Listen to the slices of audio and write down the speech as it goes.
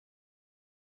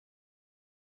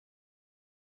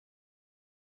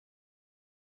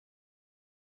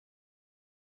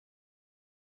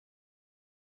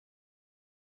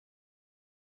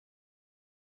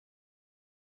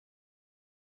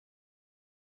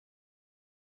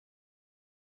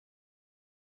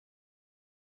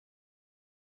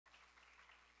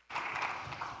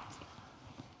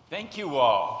Thank you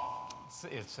all.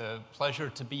 It's a pleasure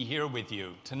to be here with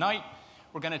you. Tonight,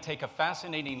 we're going to take a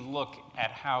fascinating look at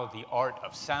how the art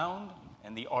of sound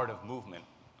and the art of movement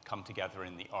come together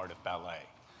in the art of ballet.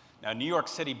 Now, New York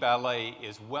City Ballet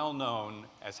is well known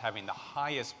as having the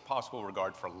highest possible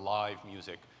regard for live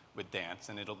music with dance,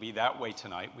 and it'll be that way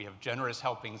tonight. We have generous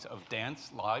helpings of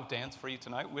dance, live dance for you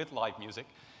tonight with live music,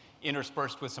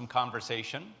 interspersed with some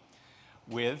conversation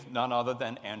with none other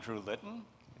than Andrew Litton.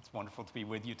 It's wonderful to be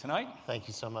with you tonight. Thank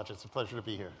you so much. It's a pleasure to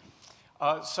be here.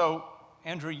 So,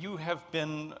 Andrew, you have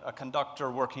been a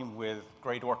conductor working with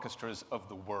great orchestras of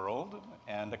the world,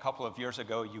 and a couple of years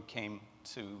ago you came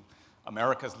to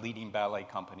America's leading ballet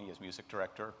company as music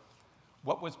director.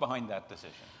 What was behind that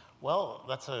decision? Well,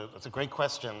 that's a great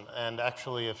question. And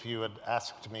actually, if you had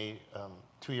asked me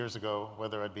 2 years ago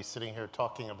whether I'd be sitting here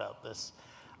talking about this,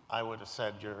 I would have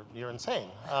said, you're insane.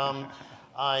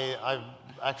 I've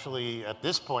actually, at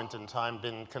this point in time,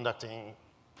 been conducting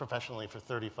professionally for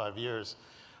 35 years,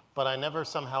 but I never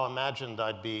somehow imagined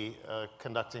I'd be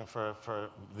conducting for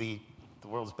the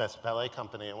world's best ballet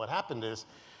company. And what happened is,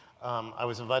 I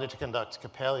was invited to conduct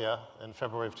Capella in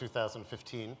February of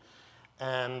 2015,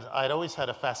 and I'd always had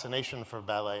a fascination for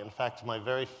ballet. In fact, my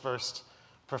very first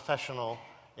professional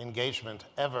engagement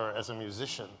ever as a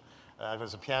musician, I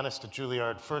was a pianist at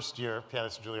Juilliard, first year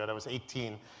pianist at Juilliard. I was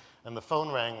 18, and the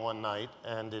phone rang one night,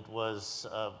 and it was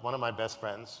one of my best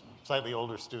friends, slightly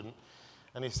older student,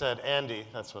 and he said, Andy,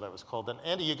 that's what I was called then,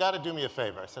 Andy, you got to do me a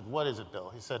favor. I said, what is it,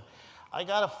 Bill? He said, I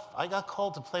got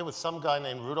called to play with some guy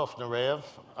named Rudolf Nureyev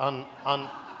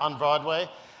on Broadway,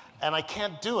 and I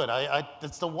can't do it.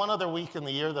 It's the one other week in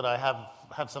the year that I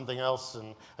have something else,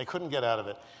 and I couldn't get out of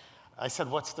it. I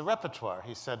said, what's the repertoire?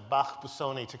 He said, Bach,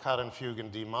 Busoni, Toccata and Fugue in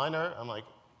D minor. I'm like,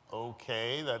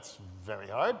 okay, that's very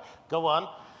hard. Go on.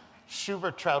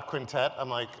 Schubert Trout Quintet. I'm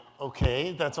like,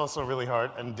 okay, that's also really hard,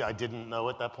 and I didn't know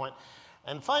at that point.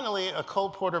 And finally, a Cole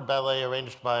Porter ballet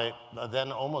arranged by a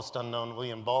then almost unknown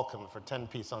William Balcom for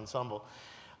 10-piece ensemble.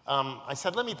 I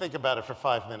said, let me think about it for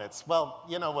 5 minutes. Well,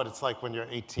 you know what it's like when you're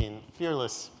 18,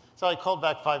 fearless. So I called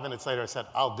back 5 minutes later. I said,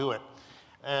 I'll do it.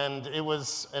 And it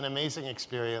was an amazing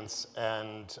experience.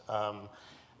 And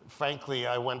frankly,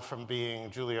 I went from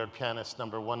being Juilliard pianist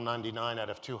number 199 out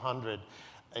of 200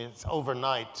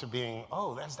 overnight to being,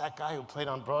 oh, that's that guy who played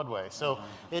on Broadway. So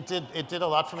it did a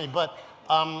lot for me. But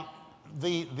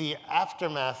the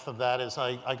aftermath of that is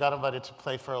I got invited to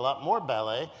play for a lot more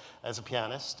ballet as a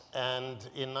pianist. And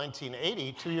in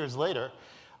 1980, 2 years later,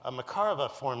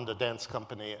 Makarova formed a dance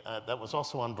company that was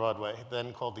also on Broadway,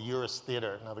 then called the Uris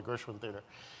Theater, now the Gershwin Theater.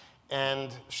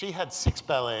 And she had 6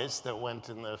 ballets that went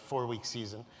in the 4-week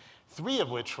season, 3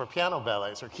 of which were piano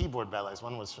ballets or keyboard ballets.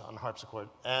 One was on harpsichord.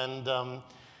 And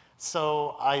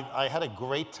so I had a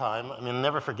great time. I mean, I'll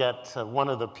never forget, one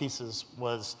of the pieces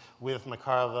was with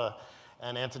Makarova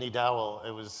and Anthony Dowell.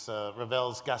 It was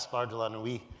Ravel's Gaspard de la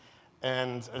Nuit.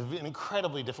 And an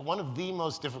incredibly difficult, one of the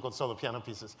most difficult solo piano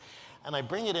pieces. And I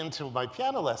bring it into my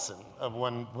piano lesson of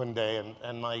one day,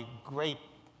 and my great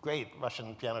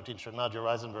Russian piano teacher, Nadia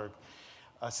Reisenberg,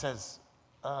 says,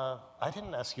 I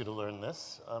didn't ask you to learn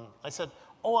this. I said,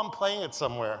 oh, I'm playing it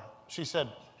somewhere. She said,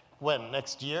 when,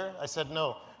 next year? I said,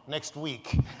 no, next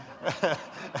week.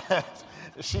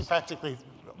 She practically,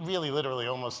 really literally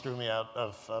almost threw me out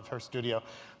of her studio.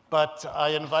 But I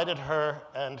invited her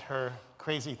and her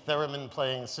crazy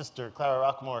theremin-playing sister,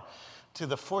 Clara Rockmore, to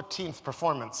the 14th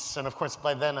performance. And of course,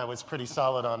 by then I was pretty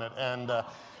solid on it. And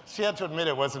she had to admit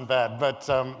it wasn't bad, but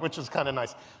which was kind of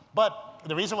nice. But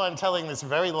the reason why I'm telling this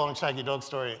very long shaggy dog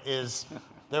story is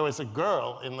there was a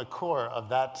girl in the core of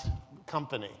that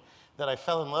company that I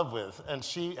fell in love with. And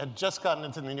she had just gotten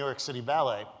into the New York City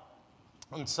Ballet.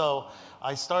 And so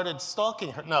I started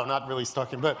stalking her. No, not really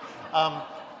stalking, but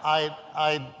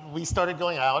we started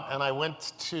going out, and I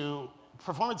went to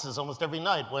performances almost every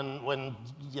night when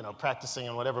you know, practicing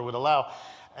and whatever would allow.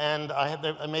 And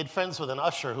I made friends with an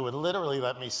usher who would literally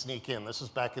let me sneak in. This was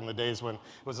back in the days when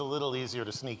it was a little easier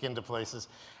to sneak into places.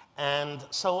 And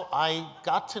so I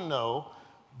got to know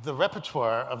the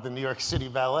repertoire of the New York City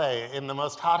Ballet in the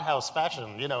most hothouse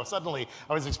fashion. You know, suddenly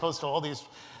I was exposed to all these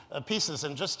pieces.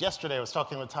 And just yesterday I was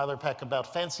talking with Tyler Peck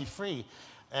about Fancy Free,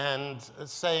 and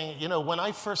saying, you know, when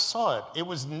I first saw it, it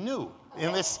was new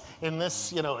to this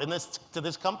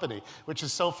company, which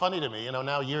is so funny to me. You know,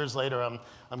 now years later,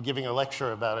 I'm giving a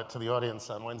lecture about it to the audience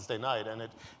on Wednesday night, and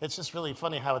it's just really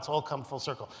funny how it's all come full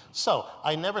circle. So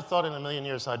I never thought in a million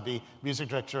years I'd be music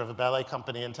director of a ballet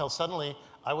company until suddenly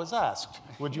I was asked,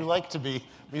 would you like to be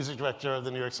music director of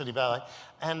the New York City Ballet?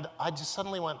 And I just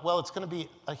suddenly went, well, it's going to be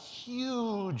a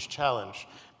huge challenge,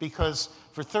 because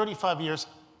for 35 years,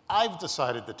 I've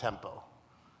decided the tempo.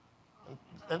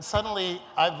 suddenly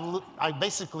I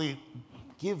basically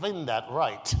given that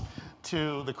right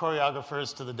to the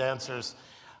choreographers, to the dancers.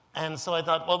 And so I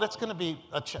thought, well, that's going to be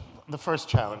the first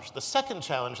challenge. The second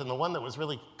challenge, and the one that was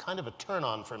really kind of a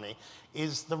turn-on for me,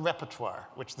 is the repertoire,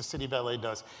 which the City Ballet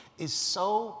does, is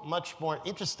so much more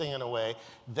interesting in a way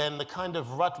than the kind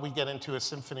of rut we get into as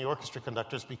symphony orchestra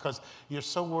conductors, because you're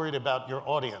so worried about your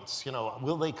audience. You know,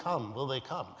 will they come? Will they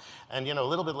come? And you know, a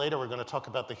little bit later, we're going to talk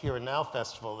about the Here and Now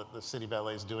Festival that the City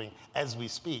Ballet is doing as we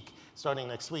speak, starting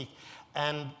next week.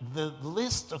 And the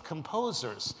list of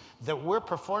composers that we're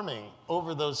performing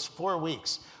over those 4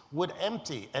 weeks would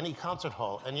empty any concert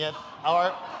hall, and yet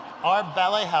our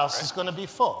ballet house is going to be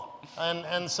full.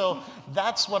 And so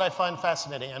that's what I find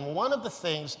fascinating. And one of the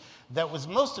things that was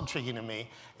most intriguing to me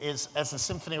is, as a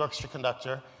symphony orchestra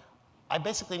conductor, I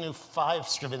basically knew 5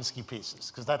 Stravinsky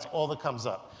pieces, because that's all that comes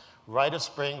up. Rite of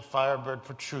Spring, Firebird,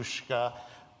 Petrushka,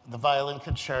 the Violin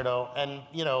Concerto, and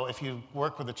you know, if you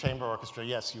work with a chamber orchestra,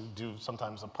 yes, you do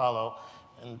sometimes Apollo,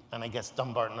 and I guess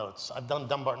Dumbarton Notes. I've done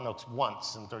Dumbarton Notes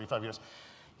once in 35 years.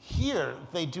 Here,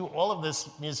 they do all of this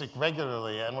music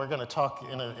regularly, and we're going to talk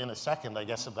in a second, I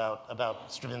guess,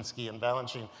 about Stravinsky and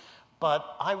Balanchine.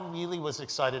 But I really was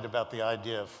excited about the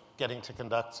idea of getting to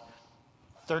conduct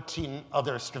 13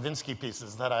 other Stravinsky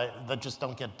pieces that just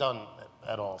don't get done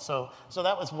at all. So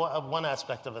that was one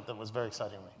aspect of it that was very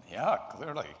exciting to me. Yeah,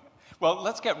 clearly. Well,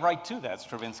 let's get right to that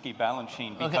Stravinsky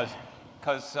Balanchine,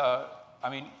 because I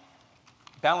mean,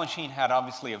 Balanchine had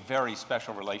obviously a very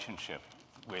special relationship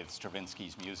with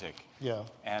Stravinsky's music. Yeah.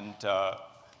 And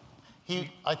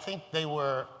I think they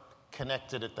were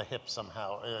connected at the hip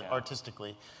somehow,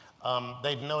 artistically.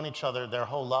 They'd known each other their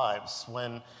whole lives.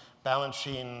 When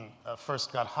Balanchine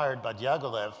first got hired by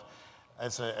Diaghilev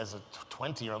as a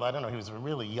 20-year-old, I don't know, he was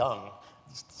really young.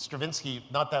 Stravinsky,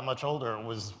 not that much older,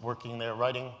 was working there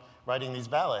writing these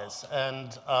ballets.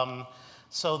 And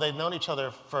so they'd known each other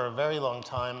for a very long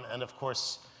time. And of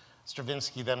course,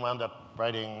 Stravinsky then wound up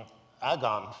writing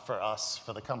Agon for us,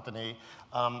 for the company.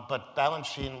 But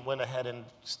Balanchine went ahead and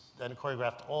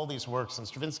choreographed all these works. And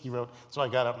Stravinsky wrote, so I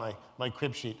got out my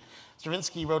crib sheet.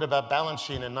 Stravinsky wrote about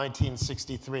Balanchine in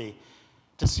 1963.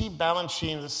 To see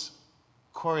Balanchine's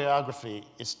choreography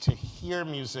is to hear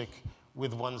music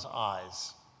with one's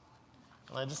eyes.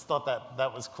 And I just thought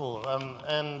that was cool.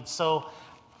 And so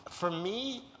for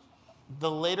me,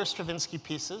 the later Stravinsky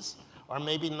pieces are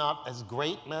maybe not as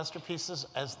great masterpieces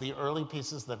as the early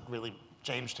pieces that really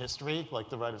changed history, like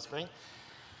the Rite of Spring.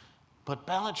 But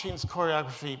Balanchine's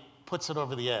choreography puts it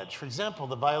over the edge. For example,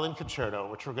 the Violin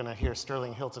Concerto, which we're going to hear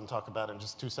Sterling Hilton talk about in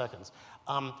just 2 seconds.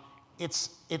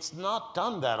 It's not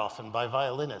done that often by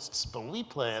violinists, but we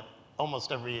play it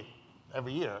almost every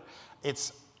year.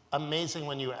 It's amazing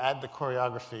when you add the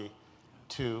choreography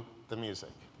to the music.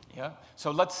 Yeah,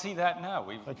 so let's see that now.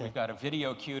 We've got a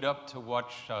video queued up to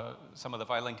watch some of the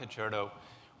Violin Concerto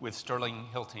with Sterling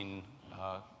Hilton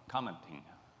commenting.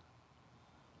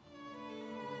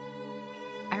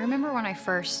 I remember when I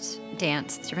first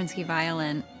danced Stravinsky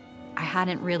violin, I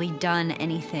hadn't really done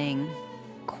anything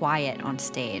quiet on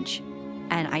stage,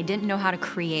 and I didn't know how to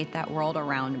create that world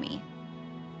around me.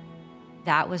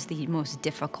 That was the most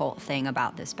difficult thing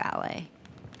about this ballet.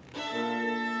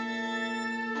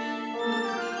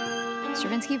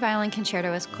 Stravinsky Violin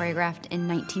Concerto was choreographed in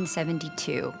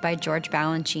 1972 by George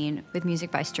Balanchine with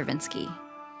music by Stravinsky.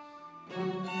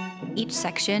 Each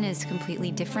section is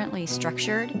completely differently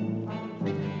structured.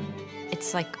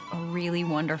 It's like a really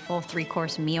wonderful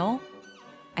 3-course meal.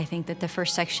 I think that the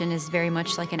first section is very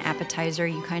much like an appetizer.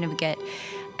 You kind of get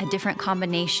a different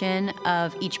combination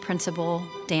of each principal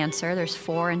dancer. There's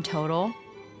 4 in total.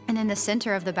 And in the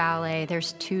center of the ballet,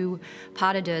 there's 2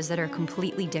 pas de deux that are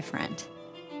completely different.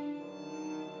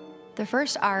 The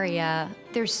first aria,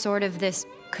 there's sort of this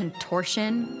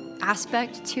contortion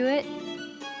aspect to it.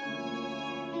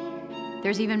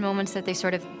 There's even moments that they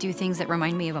sort of do things that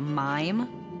remind me of a mime.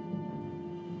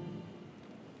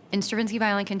 In Stravinsky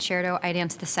Violin Concerto, I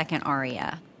danced the second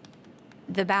aria.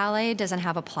 The ballet doesn't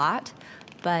have a plot,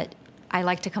 but I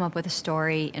like to come up with a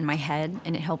story in my head,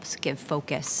 and it helps give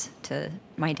focus to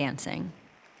my dancing.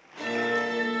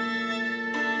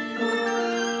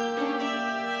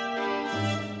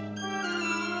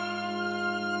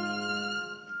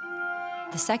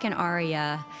 The second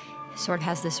aria sort of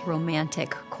has this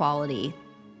romantic quality.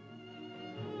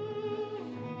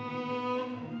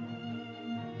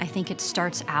 I think it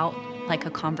starts out like a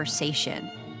conversation.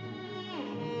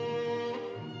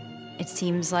 It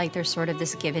seems like there's sort of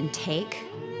this give and take.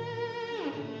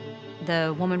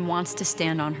 The woman wants to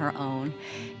stand on her own,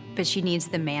 but she needs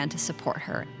the man to support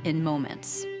her in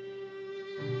moments.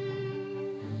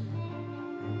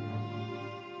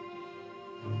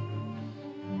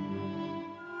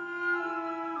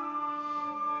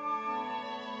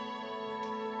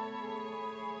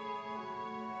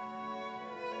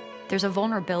 There's a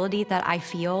vulnerability that I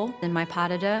feel in my pas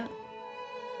de deux.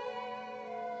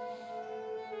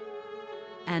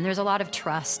 And there's a lot of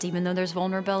trust, even though there's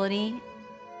vulnerability.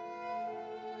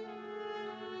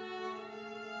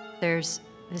 There's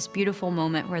this beautiful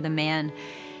moment where the man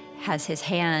has his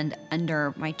hand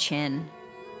under my chin,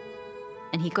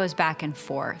 and he goes back and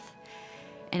forth.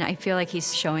 And I feel like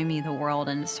he's showing me the world,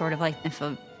 and it's sort of like if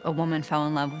a woman fell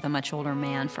in love with a much older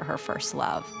man for her first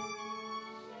love.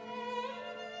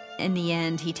 In the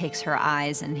end, he takes her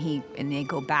eyes and they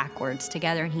go backwards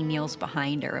together, and he kneels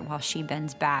behind her while she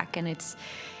bends back, and it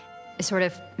sort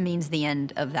of means the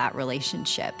end of that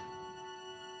relationship.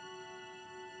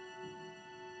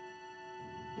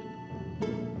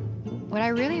 What I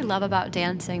really love about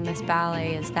dancing this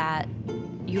ballet is that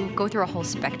you go through a whole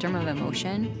spectrum of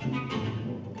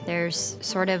emotion. There's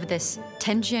sort of this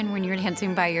tension when you're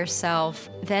dancing by yourself.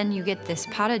 Then you get this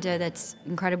pas de deux that's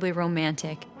incredibly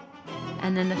romantic.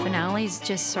 And then the finale is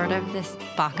just sort of this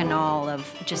bacchanal of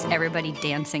just everybody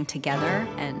dancing together,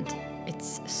 and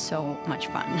it's so much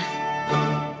fun.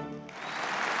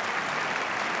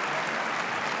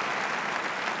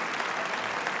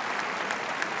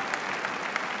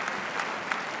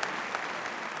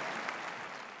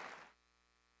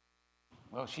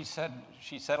 Well, she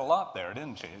said a lot there,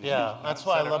 didn't she? Yeah, that's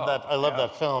why I love that. I love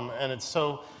that film, and it's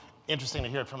so interesting to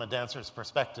hear it from a dancer's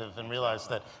perspective and realize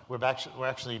that we're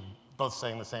actually both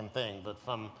saying the same thing, but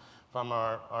from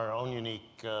our own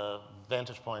unique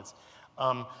vantage points.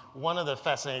 One of the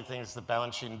fascinating things that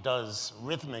Balanchine does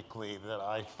rhythmically that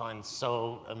I find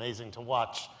so amazing to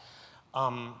watch,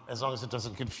 as long as it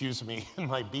doesn't confuse me in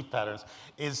my beat patterns,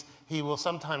 is he will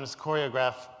sometimes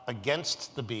choreograph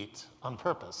against the beat on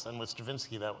purpose. And with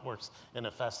Stravinsky, that works in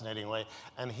a fascinating way.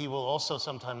 And he will also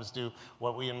sometimes do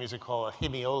what we in music call a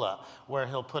hemiola, where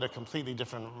he'll put a completely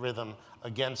different rhythm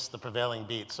against the prevailing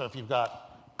beat. So if you've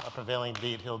got a prevailing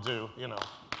beat, he'll do, you know,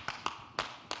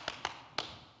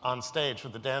 on stage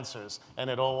with the dancers, and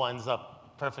it all winds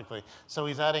up perfectly. So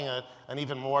he's adding an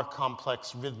even more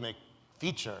complex rhythmic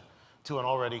feature to an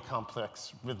already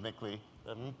complex rhythmically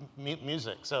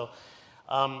music. So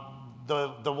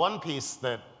the one piece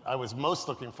that I was most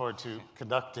looking forward to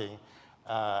conducting,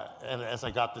 and as I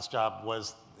got this job,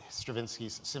 was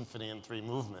Stravinsky's Symphony in 3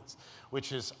 Movements,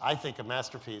 which is, I think, a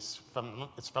masterpiece.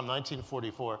 It's from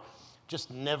 1944, just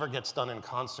never gets done in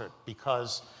concert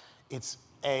because it's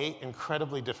A,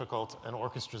 incredibly difficult and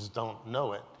orchestras don't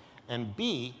know it, and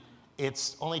B,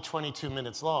 it's only 22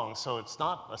 minutes long, so it's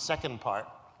not a second part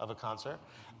of a concert,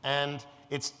 and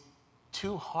it's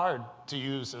too hard to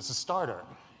use as a starter,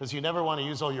 because you never want to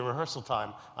use all your rehearsal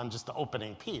time on just the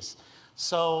opening piece.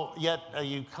 So yet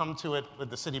you come to it with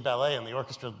the City Ballet, and the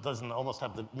orchestra doesn't almost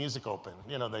have the music open.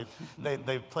 You know,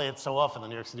 they play it so often, the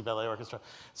New York City Ballet Orchestra.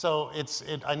 So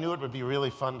I knew it would be really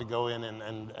fun to go in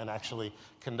and actually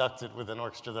conduct it with an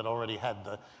orchestra that already had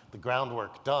the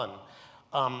groundwork done.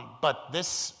 But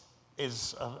this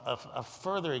is a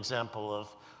further example of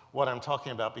what I'm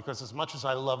talking about, because as much as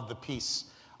I love the piece,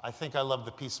 I think I love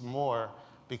the piece more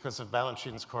because of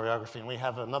Balanchine's choreography. And we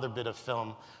have another bit of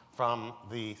film from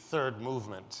the 3rd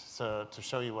movement to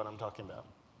show you what I'm talking about.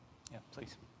 Yeah,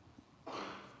 please.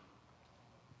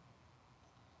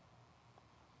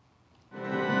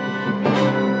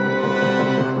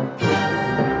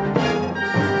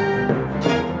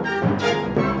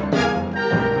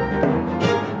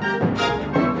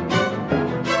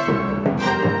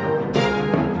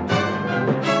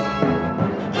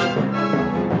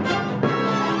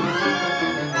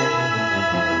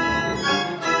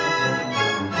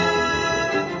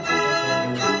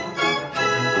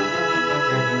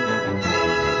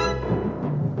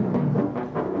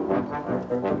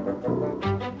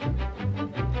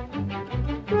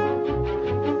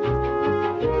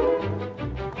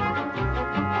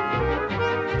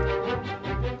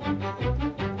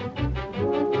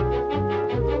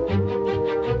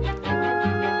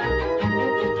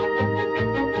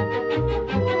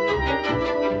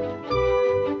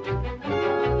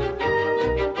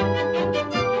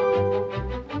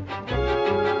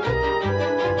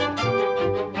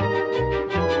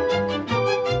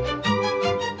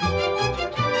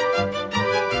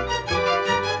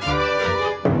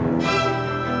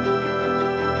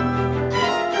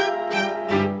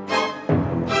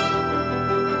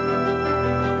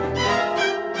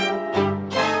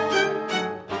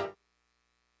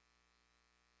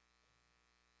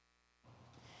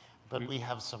 But we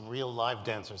have some real live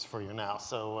dancers for you now,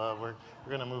 so we're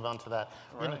going to move on to that.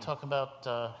 We're going to talk about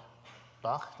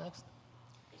Bach next?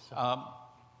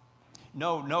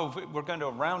 No, we're going to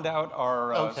round out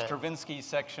our Okay. Stravinsky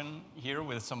section here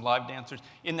with some live dancers.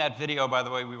 In that video, by the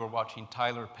way, we were watching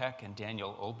Tyler Peck and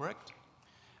Daniel Ulbricht.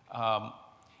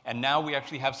 And now we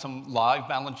actually have some live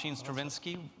Balanchine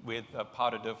Stravinsky with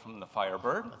Pas de deux from the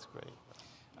Firebird. That's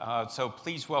great. So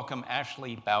please welcome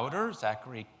Ashley Bowder,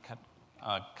 Zachary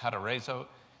Catarazzo,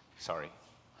 sorry.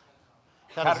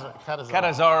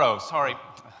 Catazzaro, sorry.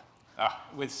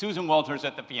 With Susan Walters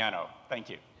at the piano. Thank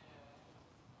you.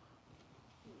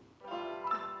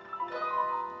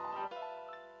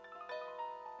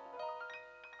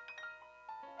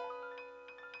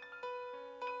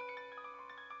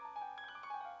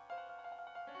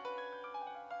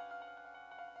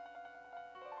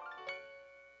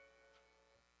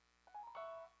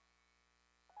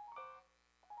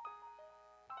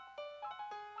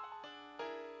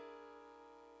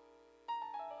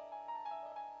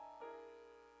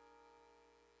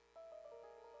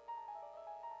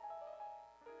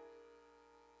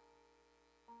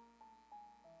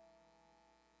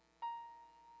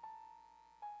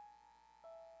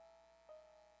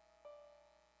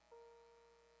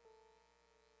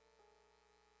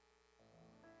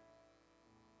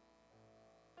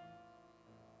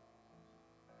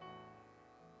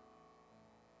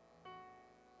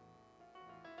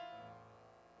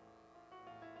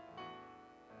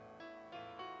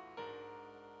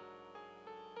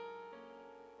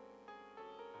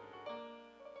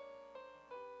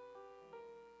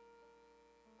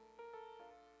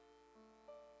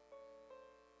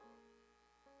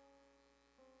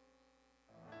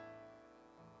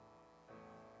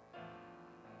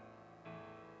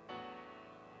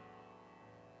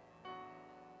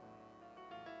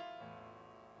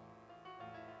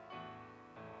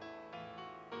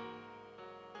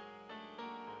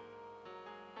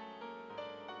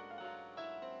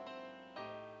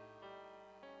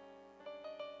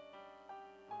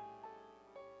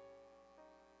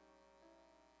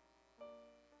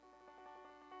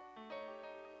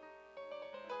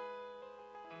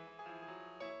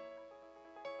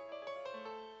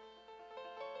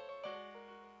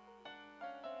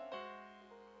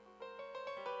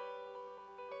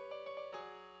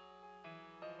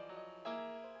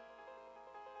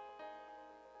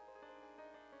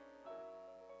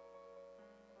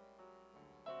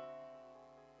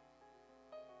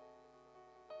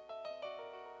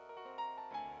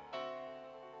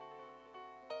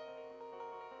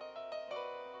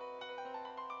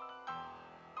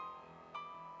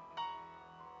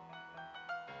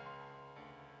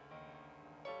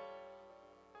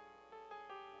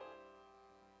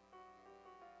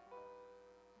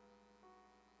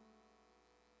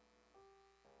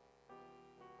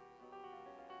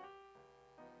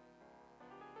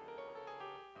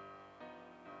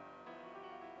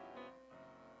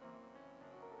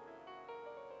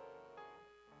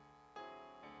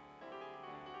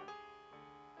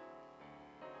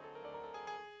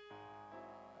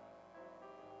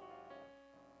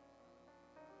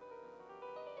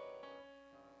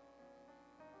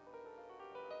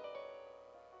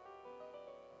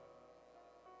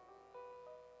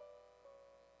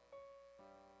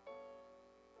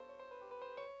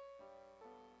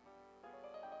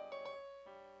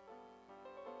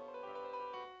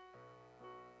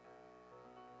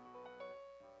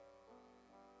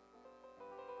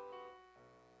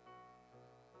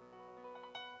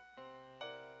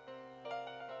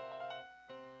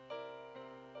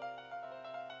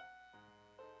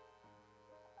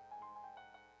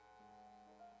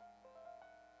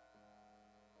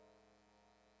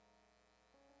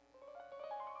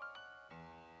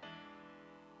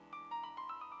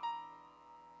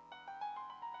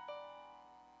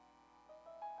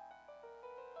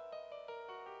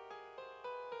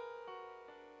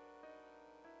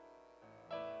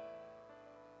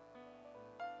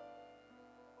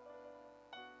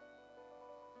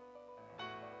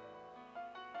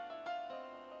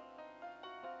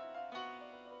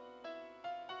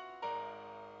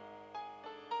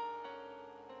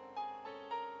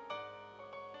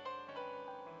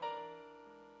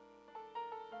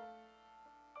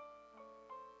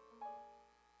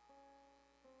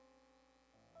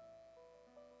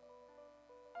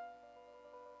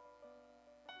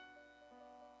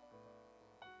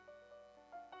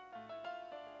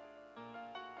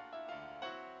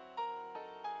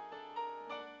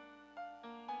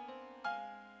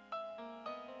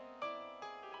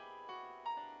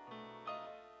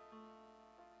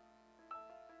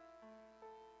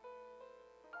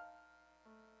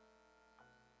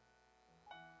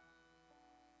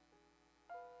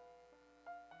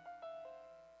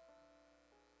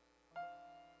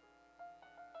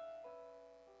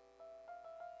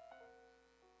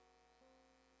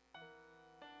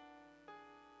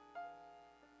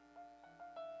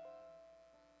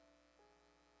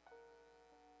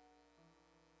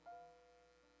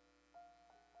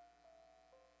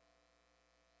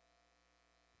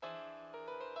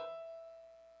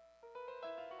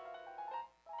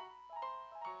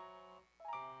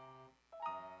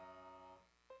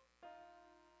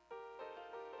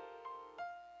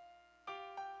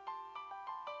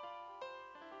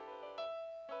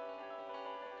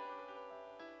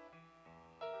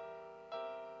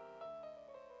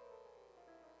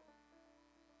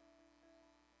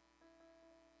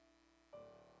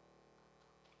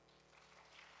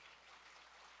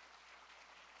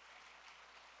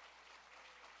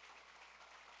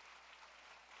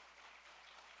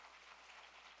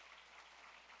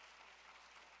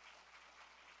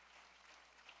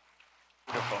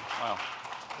 wonderful. Wow.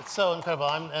 It's so incredible.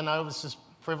 And I was just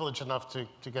privileged enough to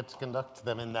get to conduct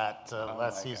them in that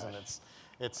last season. Gosh.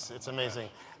 It's amazing.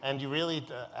 And you really,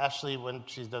 Ashley, when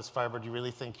she does Firebird, you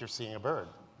really think you're seeing a bird.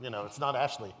 You know, it's not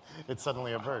Ashley, it's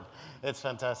suddenly a bird. It's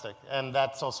fantastic. And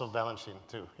that's also Balanchine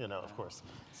too, you know, of course.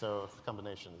 So the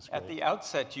combination is great. At the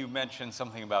outset, you mentioned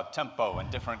something about tempo and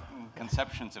different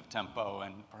conceptions of tempo,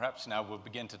 and perhaps now we'll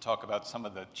begin to talk about some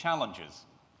of the challenges,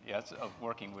 yes, of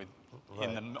working with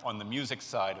on the music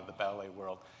side of the ballet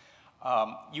world.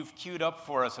 You've queued up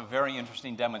for us a very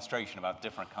interesting demonstration about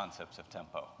different concepts of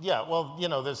tempo. Yeah, well, you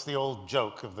know, there's the old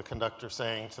joke of the conductor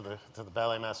saying to the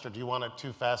ballet master, do you want it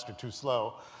too fast or too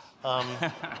slow?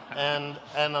 And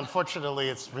unfortunately,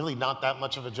 it's really not that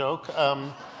much of a joke.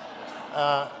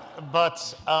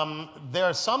 But there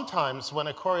are some times when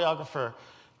a choreographer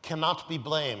cannot be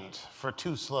blamed for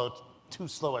too slow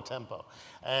a tempo.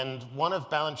 And one of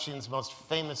Balanchine's most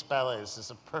famous ballets is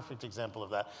a perfect example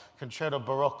of that, Concerto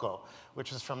Barocco,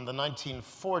 which is from the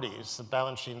 1940s. The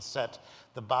Balanchine set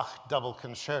the Bach double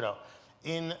concerto.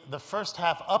 In the first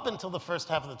half, up until the first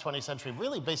half of the 20th century,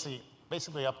 really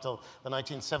basically up till the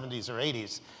 1970s or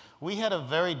 80s, we had a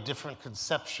very different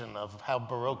conception of how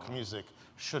Baroque music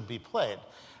should be played.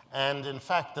 And in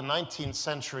fact, the 19th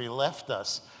century left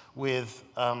us with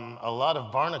a lot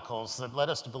of barnacles that led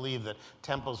us to believe that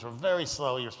tempos were very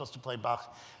slow. You're supposed to play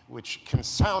Bach, which can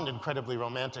sound incredibly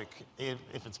romantic if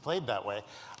it's played that way,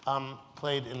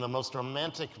 played in the most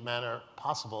romantic manner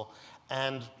possible.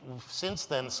 And since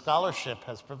then, scholarship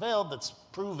has prevailed that's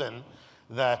proven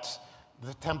that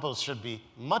the tempos should be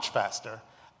much faster.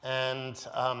 And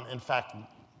in fact,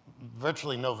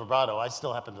 virtually no vibrato. I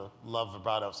still happen to love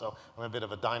vibrato, so I'm a bit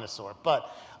of a dinosaur.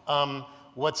 But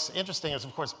what's interesting is,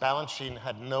 of course, Balanchine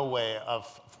had no way of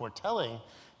foretelling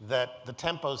that the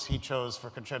tempos he chose for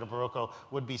Concerto Barocco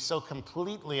would be so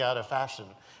completely out of fashion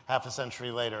half a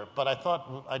century later. But I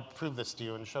thought I'd prove this to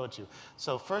you and show it to you.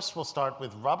 So first we'll start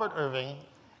with Robert Irving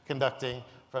conducting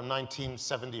from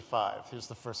 1975. Here's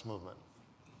the first movement.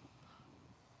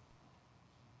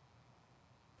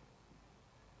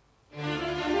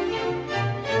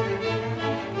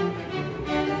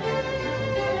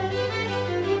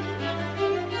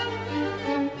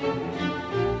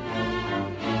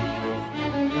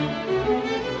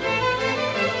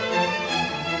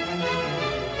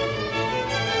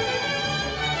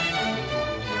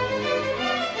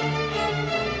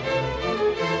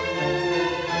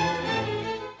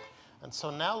 So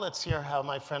now let's hear how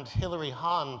my friend Hilary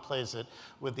Hahn plays it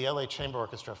with the LA Chamber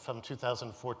Orchestra from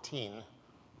 2014.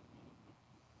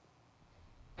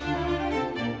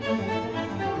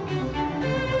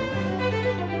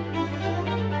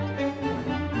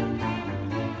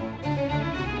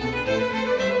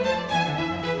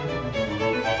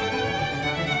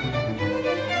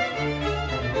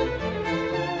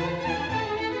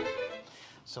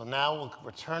 So now we'll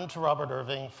return to Robert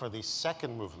Irving for the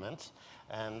second movement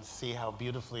and see how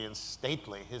beautifully and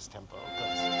stately his tempo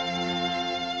goes.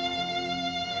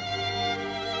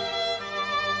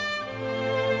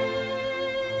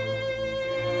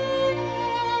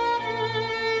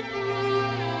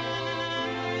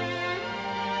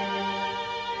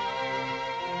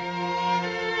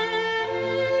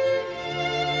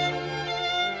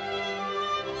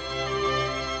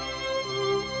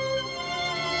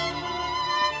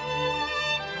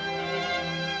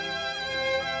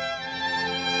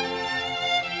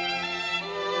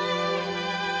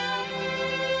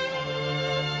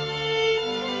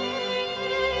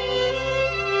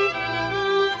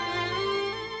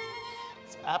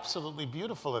 Absolutely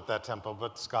beautiful at that tempo,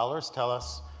 but scholars tell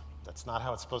us that's not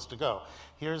how it's supposed to go.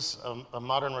 Here's a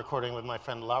modern recording with my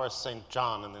friend Laura St.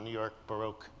 John and the New York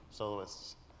Baroque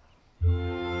soloists.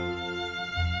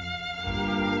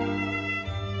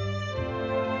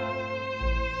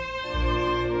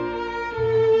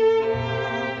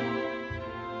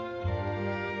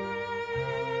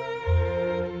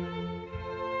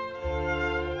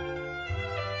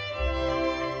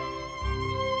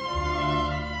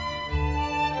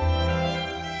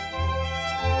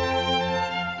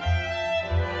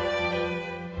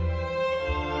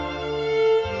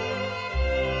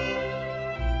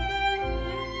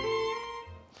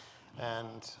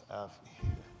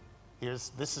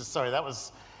 That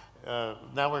was,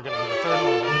 now we're going to do the third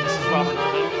movement. This is Robert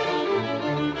Irving.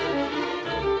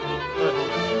 Third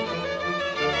movement.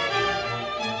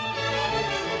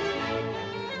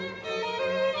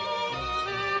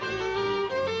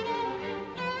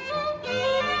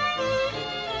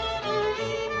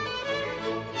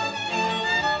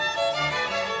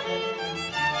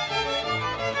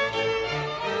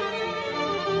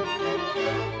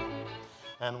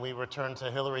 And we return to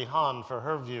Hilary Hahn for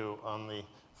her view on the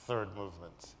third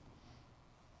movement.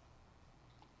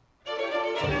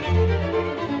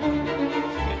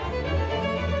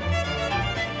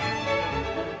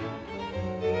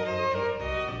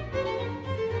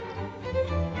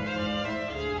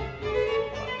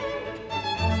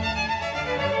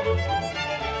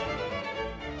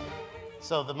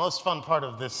 So the most fun part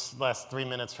of this last 3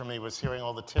 minutes for me was hearing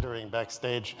all the tittering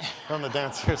backstage from the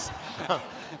dancers.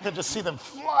 You could just see them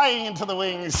flying into the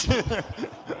wings,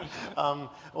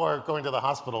 or going to the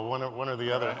hospital, one or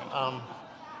the other.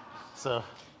 So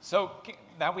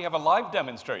now we have a live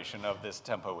demonstration of this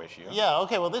tempo issue. yeah,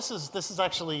 okay. Well, this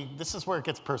is where it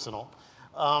gets personal.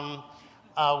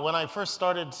 When I first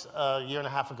started a year and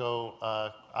a half ago,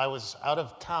 I was out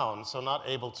of town, so not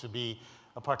able to be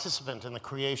a participant in the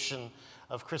creation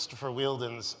of Christopher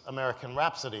Wheeldon's American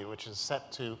Rhapsody, which is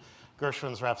set to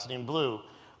Gershwin's Rhapsody in Blue.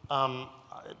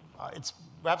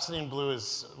 Rhapsody in Blue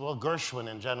is, well, Gershwin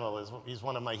in general, he's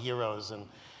one of my heroes, and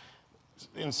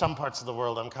in some parts of the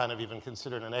world, I'm kind of even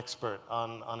considered an expert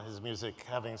on his music,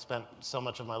 having spent so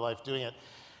much of my life doing it.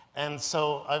 And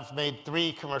so I've made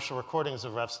 3 commercial recordings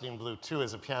of Rhapsody in Blue, 2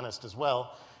 as a pianist as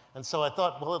well. And so I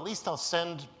thought, well, at least I'll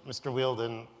send Mr.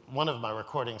 Wheeldon one of my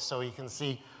recordings so he can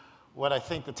see what I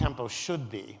think the tempo should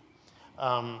be.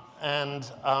 I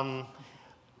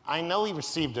know he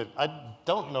received it. I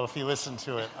don't know if he listened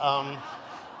to it.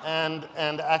 And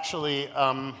actually,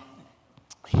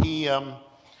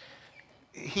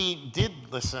 he did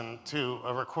listen to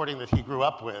a recording that he grew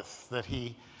up with that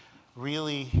he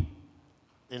really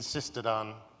insisted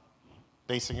on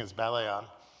basing his ballet on.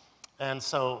 And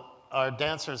so our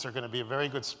dancers are going to be a very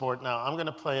good sport. Now, I'm going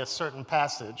to play a certain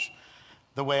passage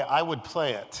the way I would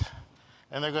play it,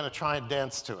 and they're going to try and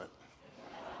dance to it.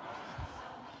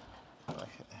 Okay.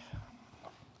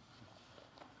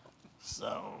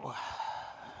 So...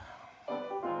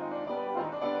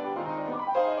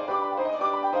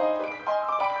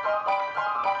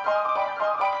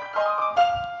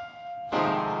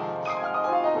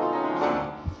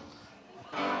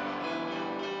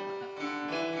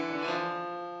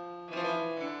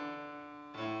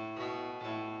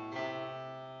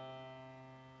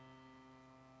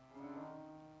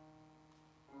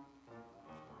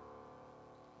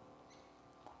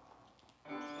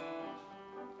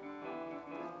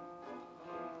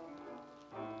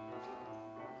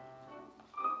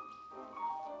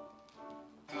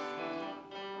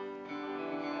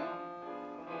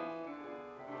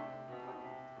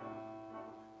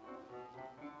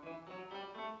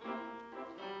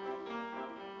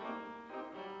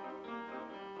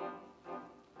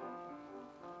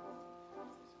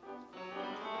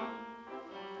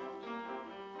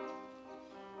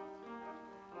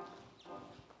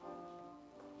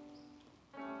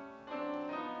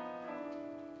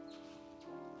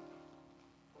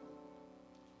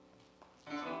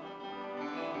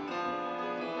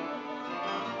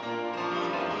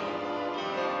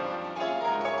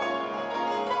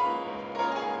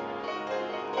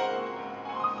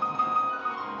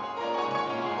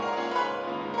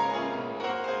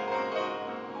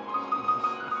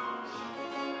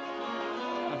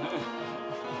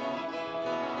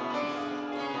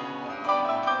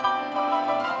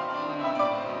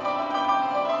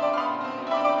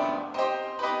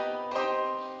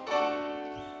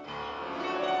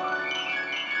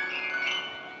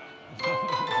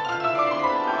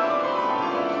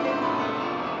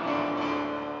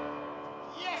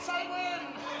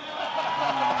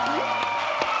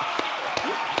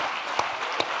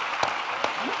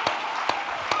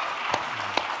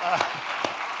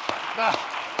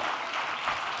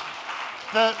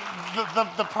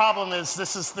 The problem is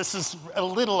this is a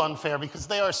little unfair because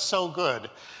they are so good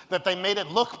that they made it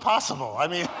look possible. I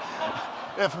mean,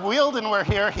 if Wheeldon were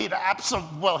here, he'd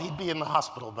be in the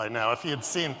hospital by now if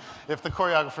the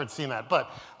choreographer had seen that.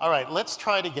 But all right, let's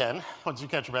try it again once you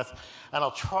catch your breath. And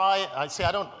I'll try. I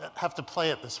don't have to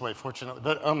play it this way, fortunately,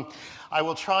 but I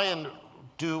will try and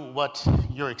do what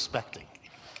you're expecting.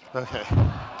 Okay.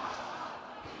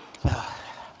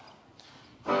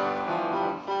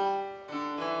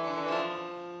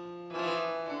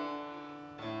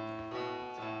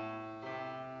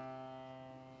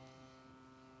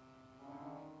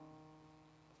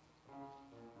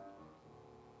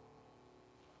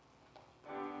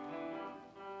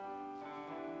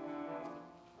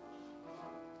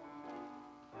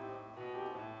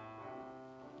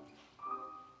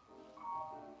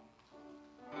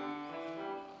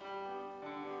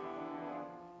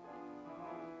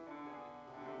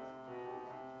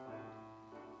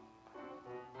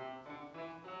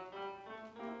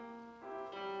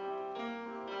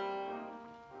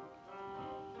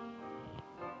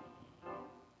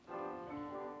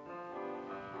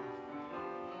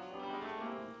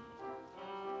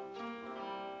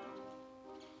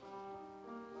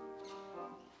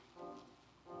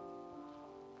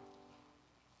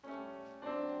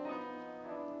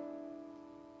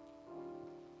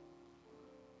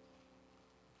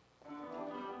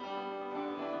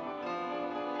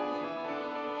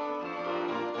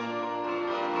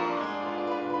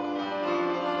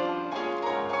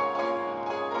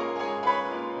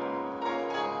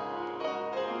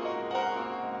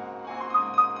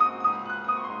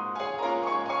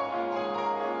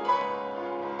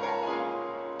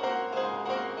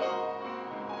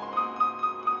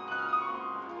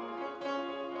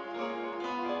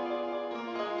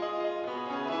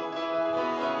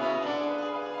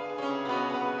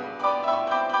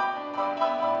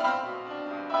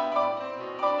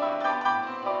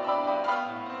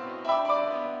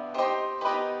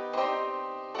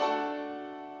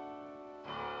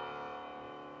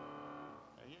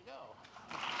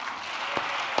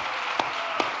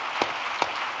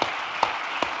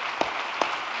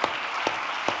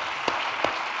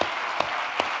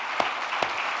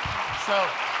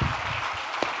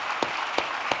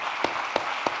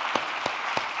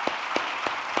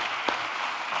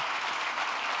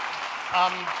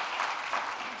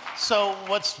 So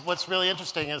what's really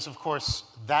interesting is, of course,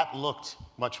 that looked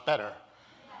much better.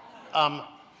 I'm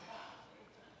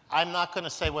not going to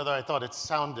say whether I thought it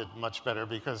sounded much better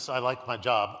because I like my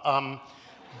job,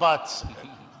 but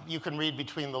you can read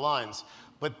between the lines.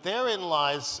 But therein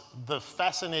lies the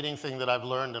fascinating thing that I've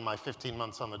learned in my 15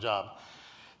 months on the job.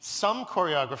 Some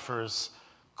choreographers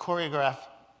choreograph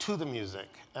to the music,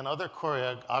 and other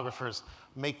choreographers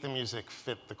make the music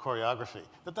fit the choreography.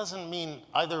 That doesn't mean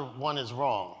either one is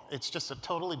wrong. It's just a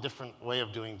totally different way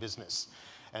of doing business.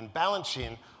 And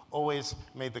Balanchine always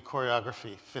made the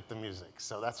choreography fit the music.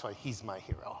 So that's why he's my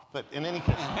hero. But in any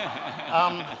case,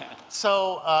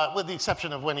 with the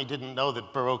exception of when he didn't know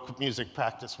that Baroque music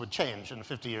practice would change in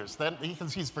 50 years, then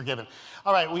he's forgiven.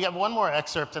 All right, we have one more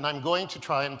excerpt, and I'm going to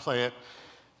try and play it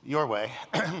your way.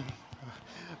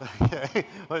 Okay,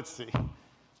 let's see.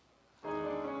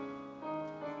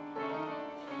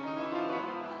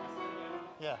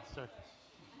 Yeah, sure.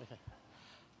 Okay.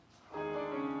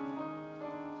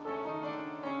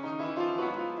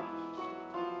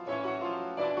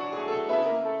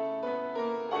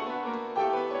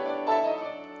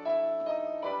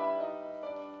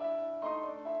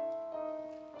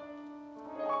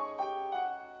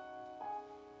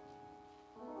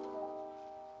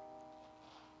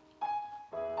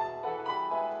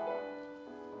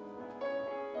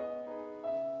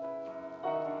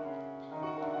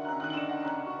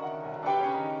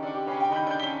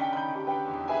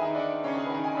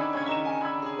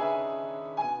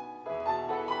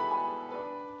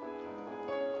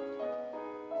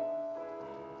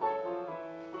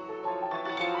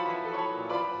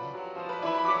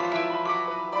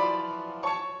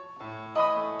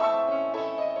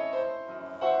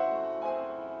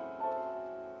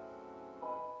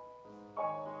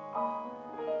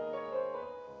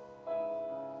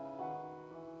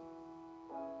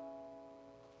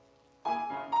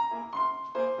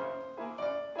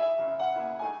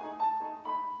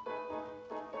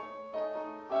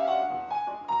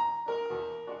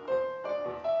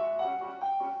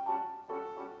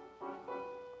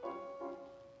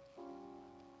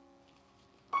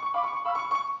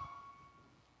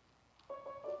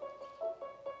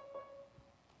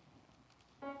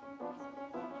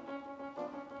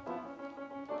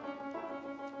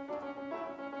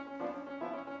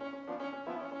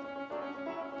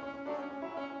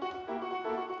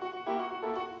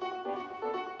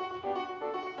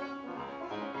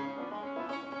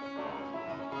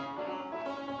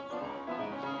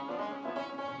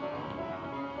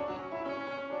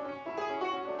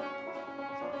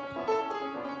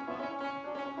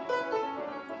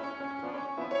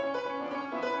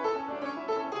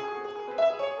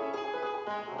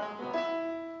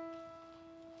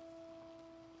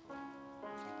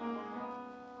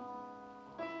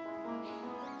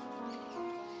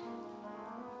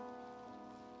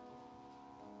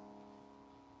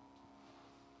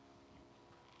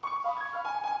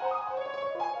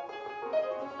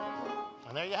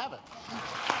 And there you have it.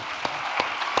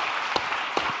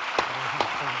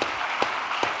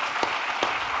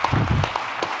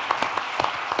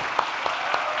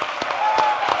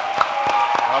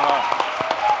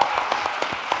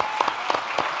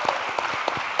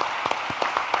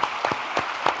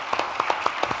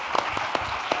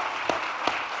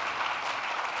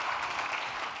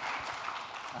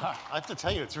 I have to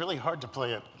tell you, it's really hard to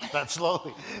play it that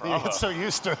slowly. You get so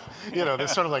used to,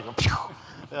 there's sort of like a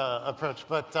approach.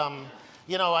 But,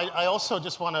 I also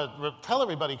just want to tell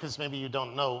everybody, because maybe you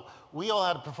don't know, we all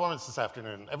had a performance this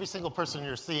afternoon. Every single person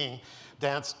you're seeing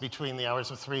danced between the hours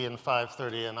of 3 and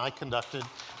 5:30, and I conducted,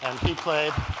 and he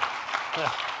played.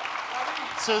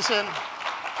 Susan.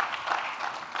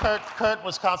 Kurt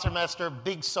was concertmaster,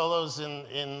 big solos in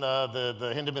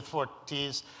the Hindemith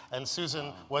Fortes, and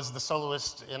Susan was the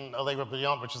soloist in Allegro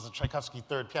Brillante, which is the Tchaikovsky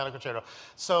third piano concerto.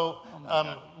 So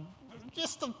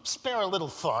just to spare a little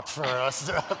thought for us.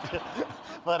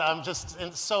 But I'm just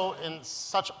in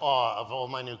such awe of all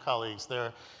my new colleagues.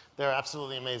 They're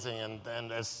absolutely amazing,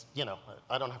 and as you know,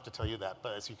 I don't have to tell you that,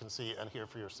 but as you can see and hear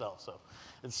for yourself, so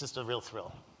it's just a real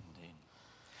thrill. Indeed.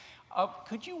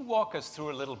 Could you walk us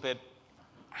through a little bit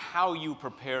how you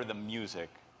prepare the music?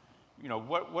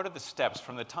 What are the steps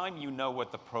from the time you know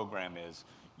what the program is?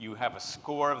 You have a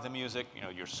score of the music.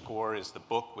 Your score is the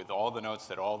book with all the notes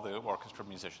that all the orchestra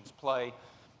musicians play.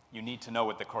 You need to know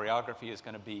what the choreography is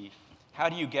going to be. How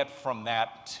do you get from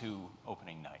that to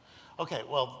opening night? Okay,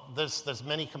 well, there's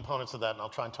many components of that, and I'll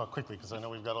try and talk quickly because I know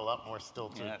we've got a lot more still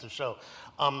to show.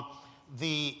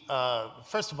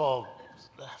 First of all,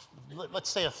 let's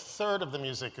say a third of the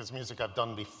music is music I've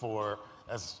done before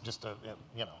as just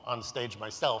on stage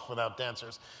myself without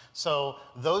dancers. So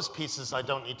those pieces I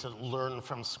don't need to learn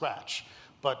from scratch.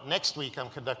 But next week I'm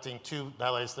conducting 2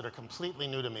 ballets that are completely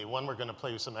new to me. One we're going to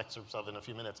play you some excerpts of in a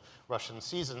few minutes, Russian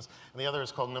Seasons, and the other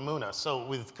is called Namuna. So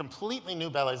with completely new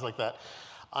ballets like that,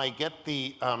 I get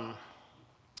the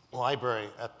library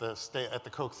at the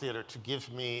Koch Theater to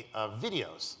give me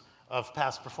videos of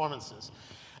past performances.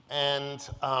 And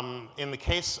in the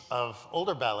case of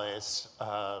older ballets,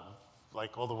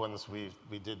 like all the ones we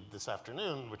did this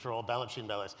afternoon, which are all Balanchine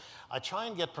ballets, I try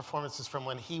and get performances from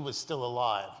when he was still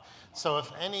alive. So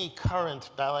if any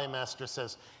current ballet master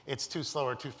says it's too slow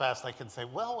or too fast, I can say,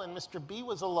 well, when Mr. B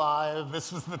was alive,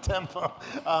 this was the tempo.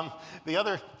 The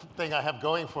other thing I have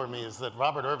going for me is that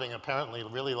Robert Irving apparently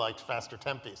really liked faster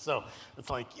tempi. So it's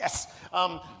like, yes.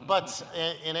 But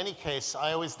in any case,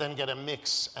 I always then get a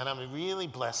mix, and I'm really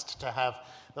blessed to have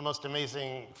the most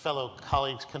amazing fellow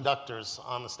colleagues, conductors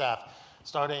on the staff,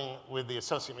 starting with the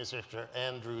associate music director,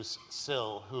 Andrews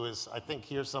Sill, who is, I think,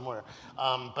 here somewhere.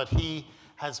 But he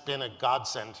has been a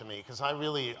godsend to me, because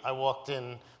I walked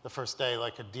in the first day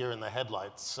like a deer in the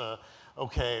headlights.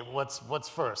 Okay, what's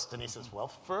first? And he says, well,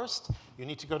 first, you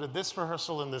need to go to this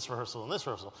rehearsal and this rehearsal and this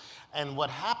rehearsal. And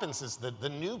what happens is that the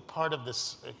new part of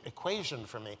this equation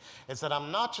for me is that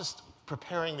I'm not just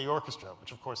preparing the orchestra,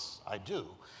 which of course I do,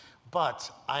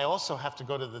 but I also have to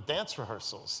go to the dance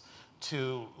rehearsals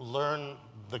to learn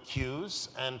the cues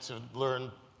and to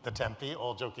learn the tempi,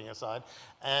 all joking aside,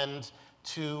 and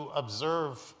to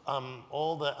observe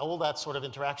all that sort of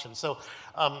interaction. So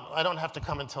I don't have to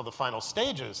come until the final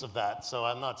stages of that, so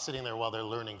I'm not sitting there while they're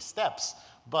learning steps,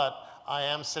 but I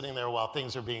am sitting there while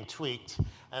things are being tweaked.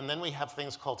 And then we have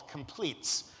things called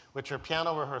completes, which are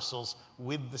piano rehearsals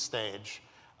with the stage.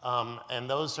 And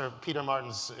those are Peter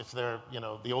Martin's, if they're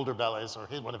the older ballets or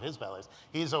one of his ballets,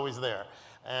 he's always there.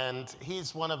 And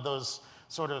he's one of those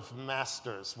sort of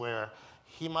masters where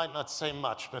he might not say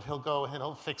much, but he'll go and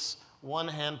he'll fix one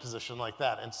hand position like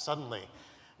that, and suddenly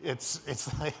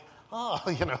it's like, oh,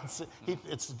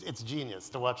 it's genius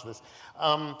to watch this.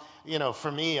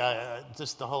 For me,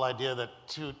 just the whole idea that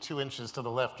two inches to the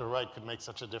left or right could make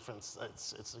such a difference,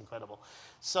 it's incredible.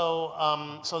 So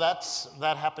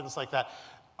that happens like that.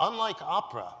 Unlike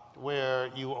opera, where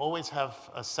you always have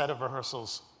a set of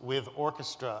rehearsals with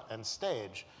orchestra and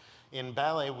stage, in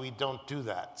ballet we don't do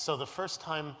that. So the first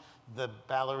time the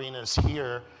ballerinas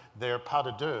hear their pas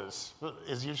de deux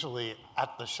is usually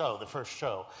at the show, the first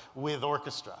show, with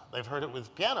orchestra. They've heard it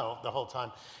with piano the whole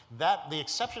time. The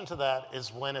exception to that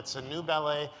is when it's a new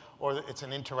ballet or it's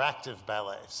an interactive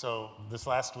ballet. So this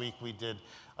last week we did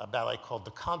a ballet called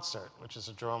The Concert, which is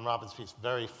a Jerome Robbins piece,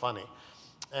 very funny.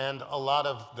 And a lot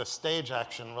of the stage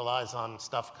action relies on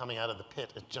stuff coming out of the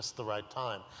pit at just the right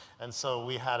time. And so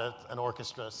we had an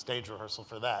orchestra stage rehearsal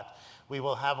for that. We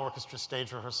will have orchestra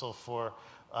stage rehearsal for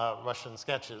Russian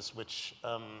Sketches, which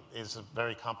is a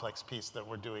very complex piece that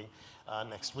we're doing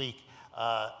next week.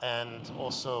 And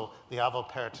also the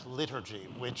Avopert Liturgy,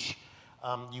 which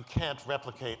you can't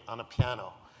replicate on a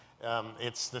piano.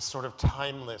 It's this sort of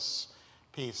timeless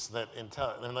piece that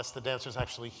unless the dancers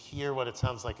actually hear what it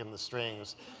sounds like in the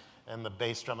strings and the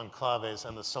bass drum and claves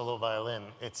and the solo violin,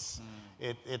 it's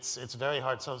very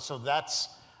hard. So that's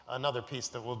another piece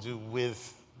that we'll do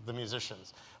with the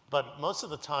musicians. But most of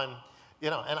the time,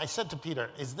 and I said to Peter,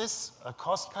 is this a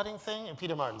cost-cutting thing? And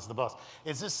Peter Martin's the boss.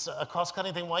 Is this a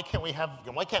cost-cutting thing? Why can't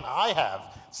I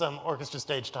have some orchestra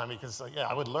stage time? Because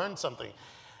I would learn something.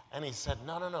 And he said,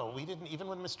 no, we didn't, even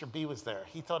when Mr. B was there,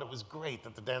 he thought it was great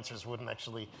that the dancers wouldn't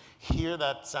actually hear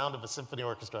that sound of a symphony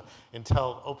orchestra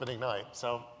until opening night.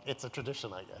 So it's a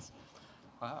tradition, I guess.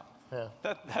 Wow. Yeah.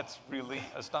 That's really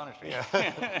astonishing.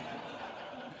 Yeah.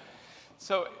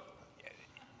 So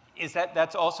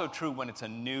that's also true when it's a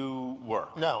new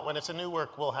work? No, when it's a new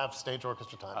work, we'll have stage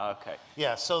orchestra time. Okay.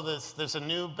 Yeah, so there's a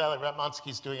new ballet.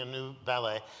 Ratmansky's doing a new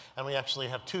ballet, and we actually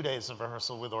have 2 days of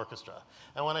rehearsal with orchestra.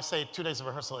 And when I say 2 days of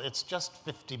rehearsal, it's just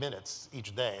 50 minutes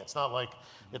each day. It's not like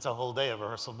it's a whole day of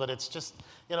rehearsal, but it's just,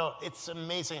 it's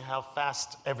amazing how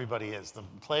fast everybody is. The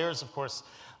players, of course,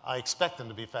 I expect them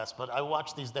to be fast, but I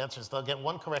watch these dancers, they'll get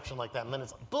one correction like that, and then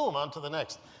it's boom, on to the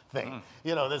next thing.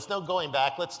 There's no going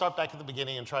back. Let's start back at the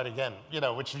beginning and try it again,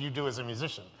 which you do as a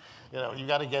musician. You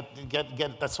got to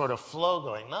get that sort of flow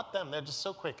going. Not them, they're just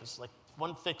so quick. It's like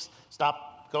one fix,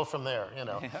 stop, go from there,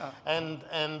 Yeah. And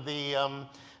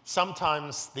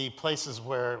sometimes the places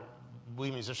where we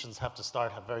musicians have to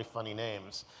start have very funny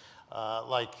names.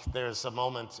 Like there's a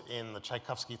moment in the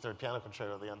Tchaikovsky Third Piano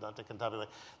Concerto, the Andante Cantabile,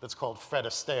 that's called Fred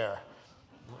Astaire.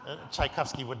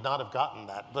 Tchaikovsky would not have gotten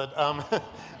that, but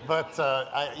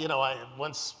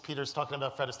once Peter's talking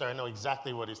about Fred Astaire, I know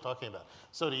exactly what he's talking about.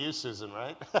 So do you, Susan,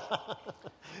 right?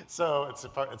 So it's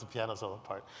a piano solo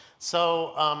part.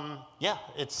 So yeah,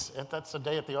 that's a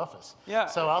day at the office. Yeah.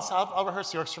 So I'll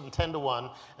rehearse Yorks from 10 to 1,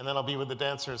 and then I'll be with the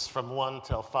dancers from 1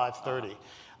 till 5:30.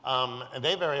 And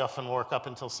they very often work up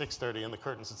until 6:30, and the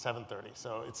curtain's at 7:30.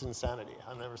 So it's insanity.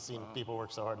 I've never seen people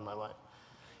work so hard in my life.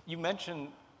 You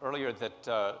mentioned earlier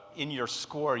that in your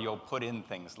score you'll put in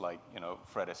things like,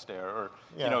 Fred Astaire, or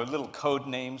little code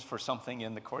names for something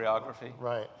in the choreography.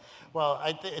 Right. Well,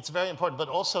 it's very important, but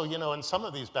also, in some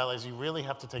of these ballets, you really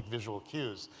have to take visual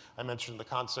cues. I mentioned the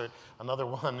concert. Another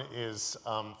one is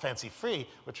Fancy Free,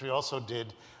 which we also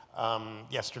did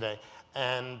yesterday.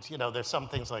 And, there's some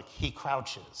things like he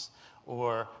crouches,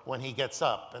 or when he gets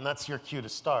up, and that's your cue to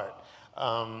start.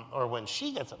 Or when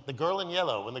she gets up, the girl in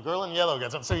yellow, when the girl in yellow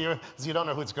gets up, so you don't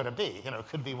know who it's going to be. It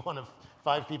could be one of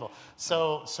 5 people.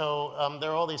 So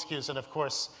there are all these cues, and of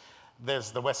course,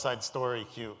 there's the West Side Story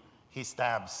cue. He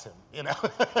stabs him,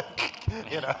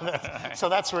 So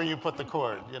that's where you put the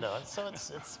chord, So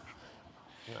it's.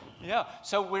 Yeah.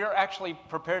 So we're actually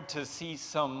prepared to see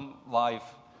some live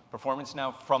performance now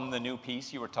from the new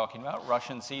piece you were talking about,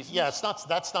 Russian Seasons. Yeah,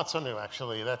 that's not so new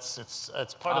actually.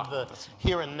 It's part of the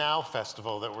Here and Now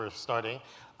festival that we're starting.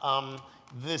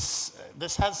 This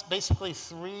has basically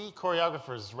 3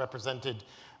 choreographers represented.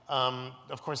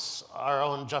 Of course, our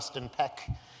own Justin Peck,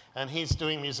 and he's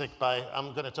doing music by,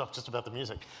 I'm going to talk just about the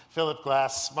music, Philip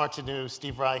Glass, Martineau,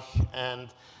 Steve Reich, and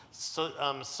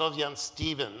Sovyan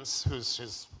Stevens,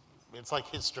 it's like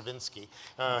his Stravinsky.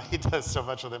 He does so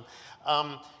much with him.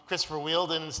 Christopher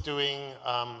Wheeldon's doing,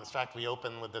 in fact, we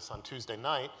open with this on Tuesday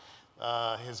night,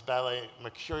 his ballet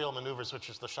Mercurial Maneuvers, which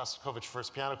is the Shostakovich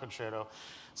First Piano Concerto,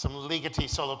 some Ligeti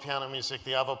solo piano music,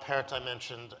 the Avo Pärt I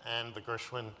mentioned, and the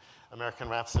Gershwin American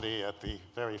Rhapsody at the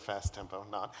very fast tempo,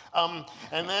 not.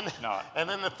 And then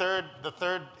the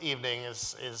third evening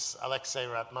is Alexei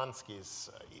Ratmansky's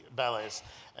ballets.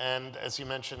 And as you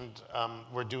mentioned,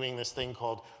 we're doing this thing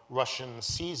called Russian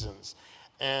Seasons.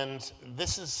 And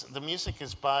the music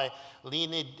is by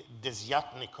Leonid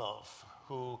Desyatnikov,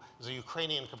 who is a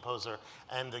Ukrainian composer,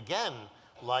 and again,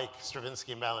 like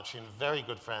Stravinsky and Balanchine, very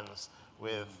good friends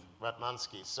with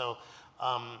Ratmansky. So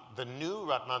the new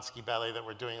Ratmansky ballet that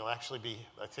we're doing will actually be,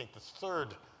 I think, the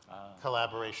 3rd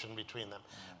collaboration between them.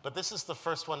 But this is the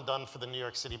first one done for the New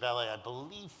York City Ballet, I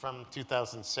believe from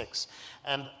 2006.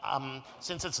 And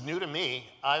since it's new to me,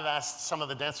 I've asked some of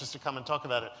the dancers to come and talk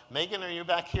about it. Megan, are you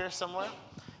back here somewhere?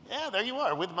 Yeah, there you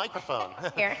are, with microphone.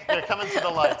 Here. Here, come into the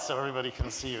light so everybody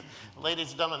can see you. Ladies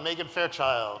and gentlemen, Megan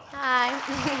Fairchild. Hi.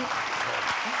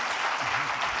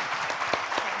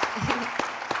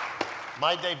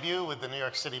 My debut with the New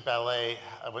York City Ballet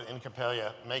in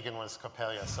Coppelia, Megan was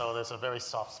Coppelia, so there's a very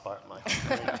soft spot in my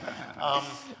heart.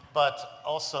 But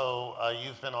also,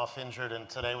 you've been off injured, and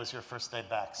today was your first day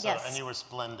back. So, yes. And you were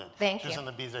splendid. Thank you. She was you.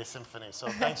 in the Bizet Symphony, so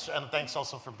thanks, and thanks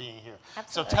also for being here.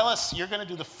 Absolutely. So tell us, you're going to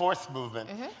do the 4th movement,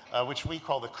 which we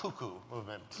call the cuckoo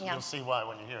movement. Yeah. You'll see why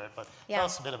when you hear it, but tell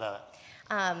us a bit about it.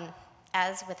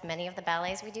 As with many of the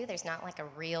ballets we do, there's not like a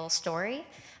real story.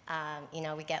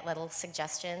 We get little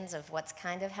suggestions of what's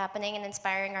kind of happening and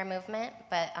inspiring our movement,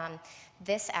 but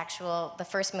the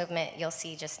first movement you'll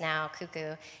see just now,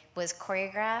 Cuckoo, was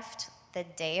choreographed the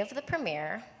day of the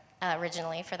premiere,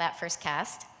 originally for that first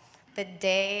cast. The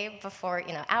day before,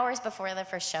 hours before the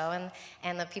first show,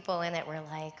 and the people in it were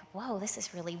like, whoa, this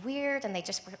is really weird, and they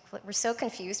just were so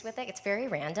confused with it. It's very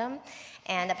random,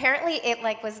 and apparently it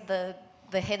was the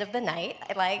hit of the night.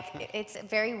 It's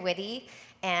very witty,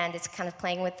 and it's kind of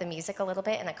playing with the music a little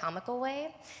bit in a comical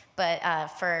way. But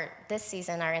for this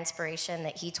season, our inspiration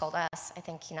that he told us, I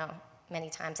think, many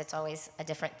times it's always a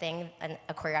different thing.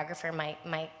 A choreographer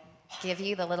might give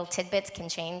you the little tidbits, can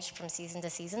change from season to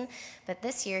season. But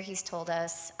this year, he's told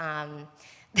us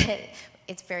that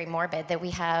it's very morbid, that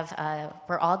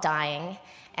we're all dying,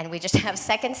 and we just have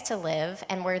seconds to live,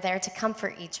 and we're there to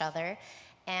comfort each other.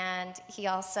 And he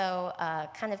also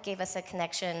kind of gave us a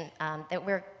connection that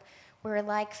we're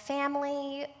like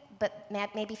family, but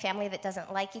maybe family that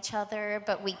doesn't like each other,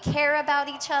 but we care about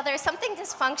each other, something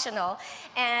dysfunctional.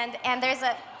 And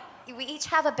we each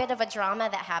have a bit of a drama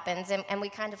that happens, and we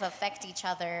kind of affect each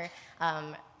other,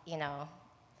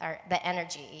 the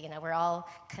energy, we're all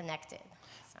connected.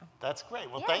 So. That's great.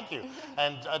 Well, Yeah. thank you.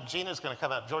 And Gina's going to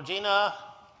come out. Georgina,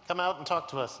 come out and talk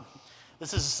to us.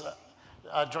 This is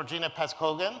Georgina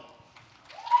Paskogan.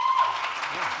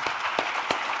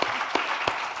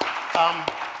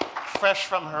 fresh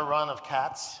from her run of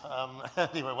cats.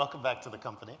 Anyway, welcome back to the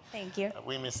company. Thank you.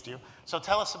 We missed you. So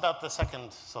tell us about the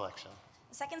second selection.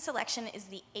 The second selection is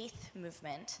the 8th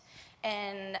movement,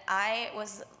 and I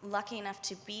was lucky enough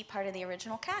to be part of the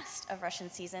original cast of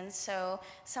Russian Seasons, so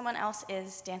someone else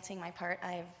is dancing my part.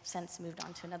 I've since moved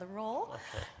on to another role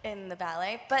in the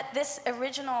ballet, but this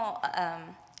original,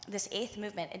 this 8th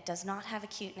movement, it does not have a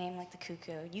cute name like the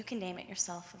cuckoo. You can name it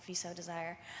yourself if you so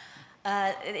desire.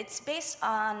 It's based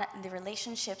on the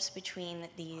relationships between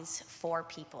these 4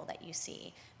 people that you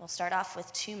see. We'll start off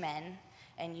with 2 men,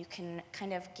 and you can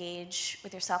kind of gauge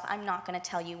with yourself. I'm not going to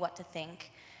tell you what to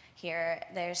think here.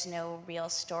 There's no real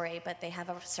story, but they have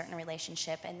a certain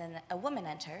relationship, and then a woman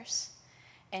enters,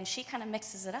 and she kind of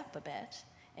mixes it up a bit,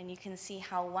 and you can see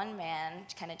how one man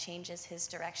kind of changes his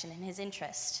direction and his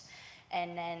interest.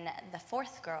 And then the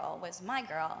 4th girl was my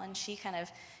girl, and she kind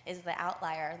of is the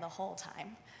outlier the whole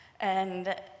time.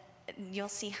 And you'll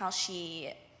see how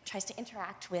she tries to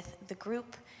interact with the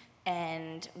group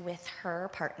and with her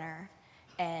partner,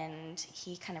 and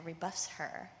he kind of rebuffs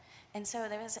her. And so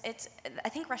I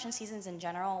think Russian Seasons in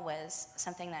general was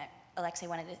something that Alexei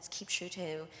wanted to keep true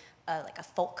to, like a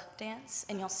folk dance,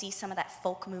 and you'll see some of that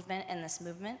folk movement in this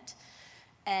movement.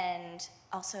 And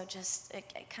also just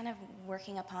kind of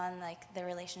working upon like the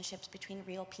relationships between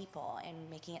real people and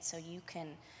making it so you can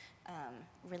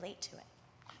relate to it.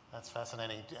 That's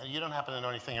fascinating. You don't happen to know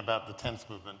anything about the 10th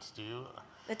movement, do you?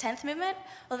 The 10th movement?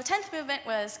 Well, the 10th movement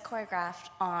was choreographed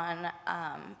on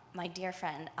my dear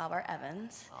friend, Albert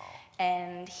Evans. Oh.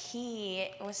 And he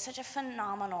was such a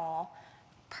phenomenal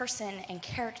person and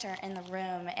character in the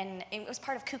room. And it was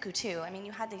part of Cuckoo, too. I mean,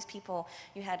 you had these people.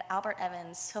 You had Albert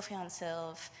Evans, Sophiane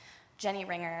Silve, Jenny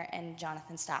Ringer, and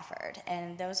Jonathan Stafford.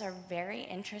 And those are very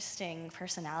interesting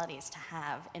personalities to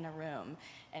have in a room.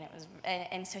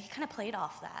 And so he kind of played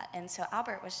off that. And so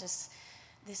Albert was just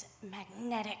this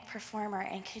magnetic performer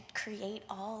and could create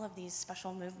all of these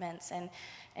special movements. And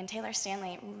Taylor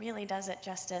Stanley really does it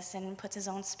justice and puts his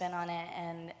own spin on it.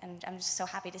 And I'm just so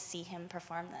happy to see him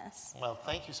perform this. Well,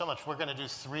 thank you so much. We're going to do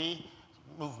 3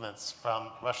 movements from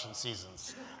Russian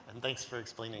Seasons. And thanks for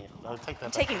explaining it. I'll take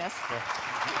that back. Taking this.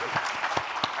 Yeah.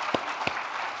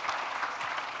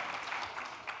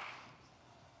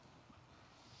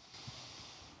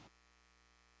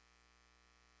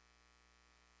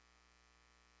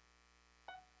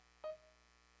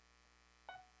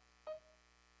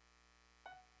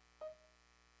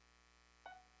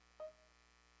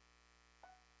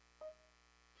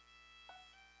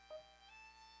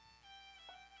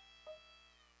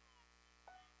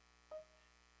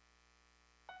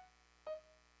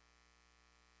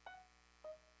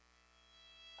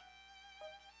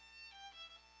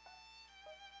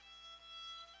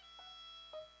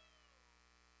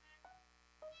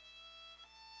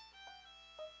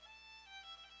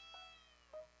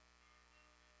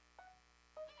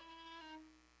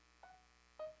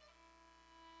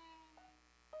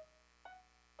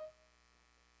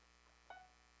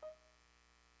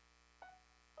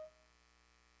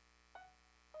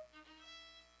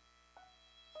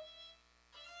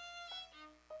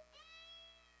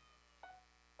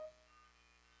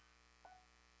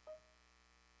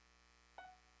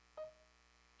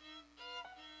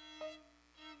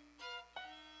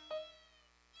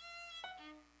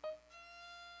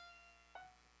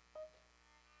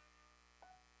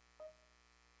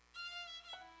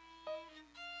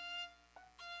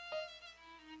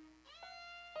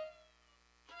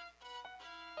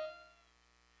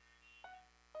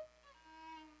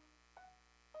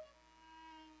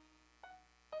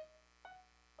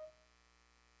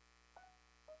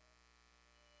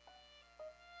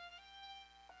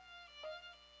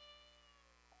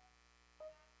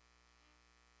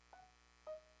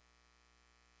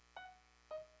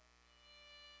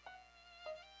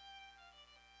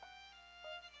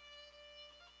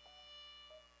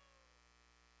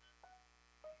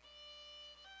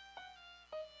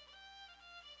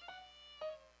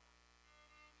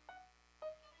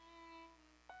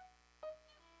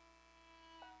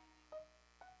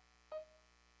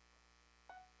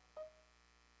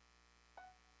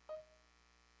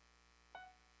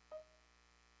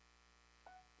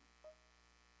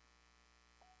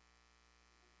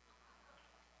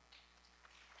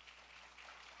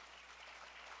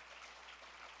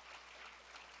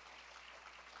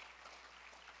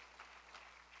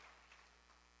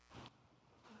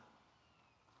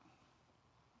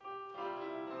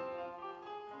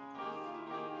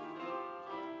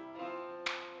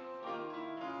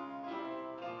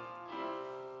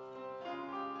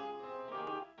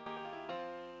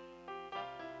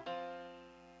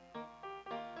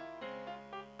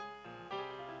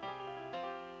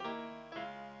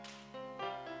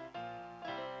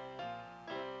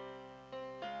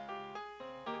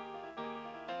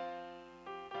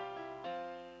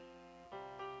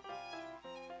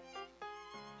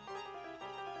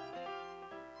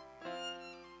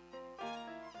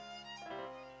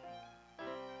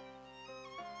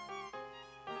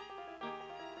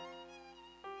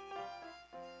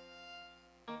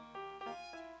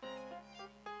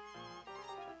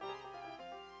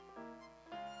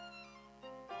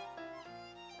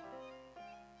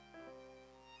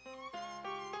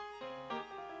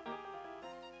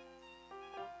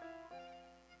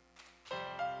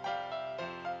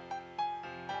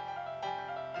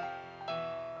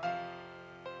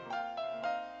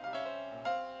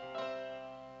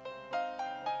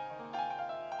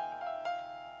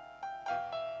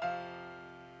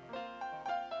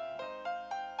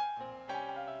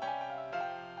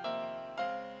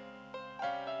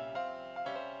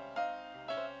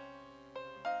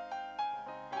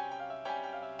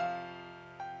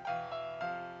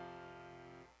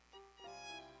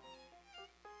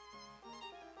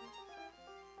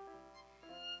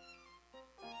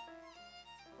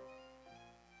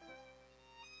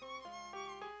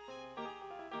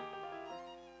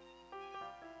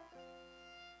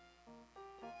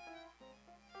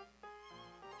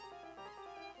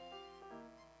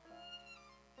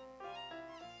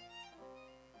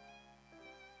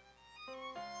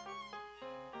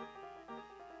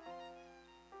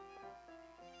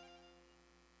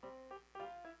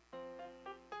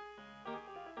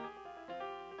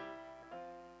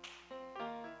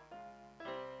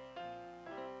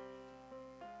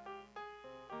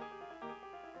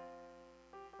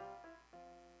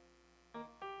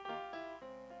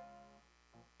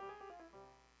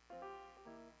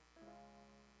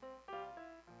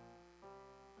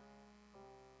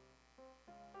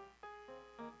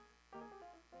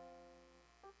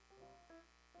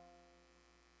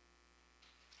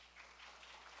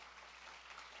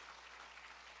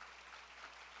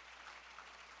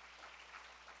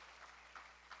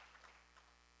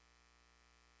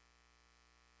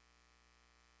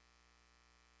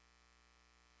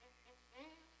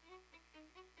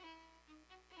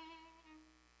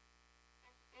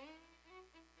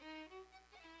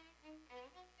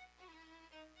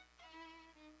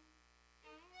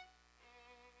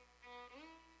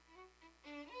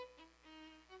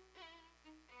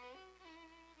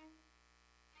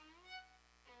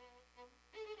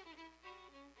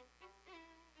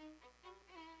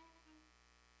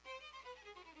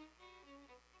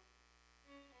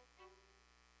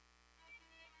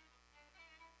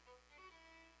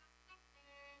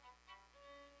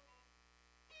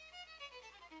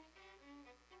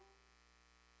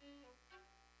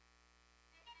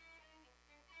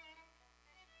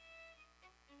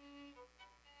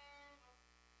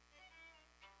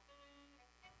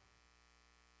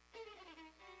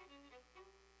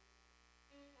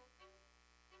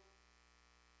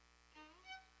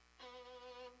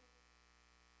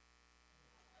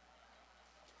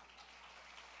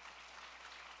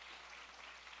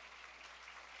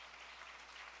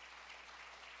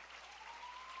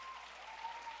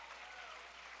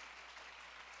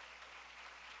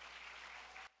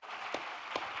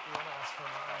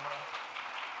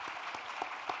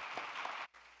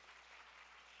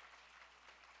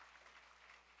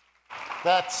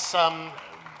 That's,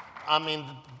 I mean,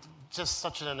 just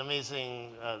such an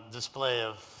amazing display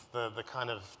of the kind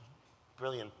of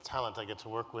brilliant talent I get to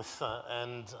work with.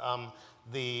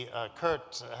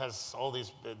 Kurt has all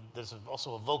these, there's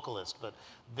also a vocalist, but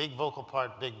big vocal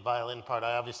part, big violin part.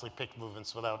 I obviously picked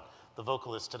movements without the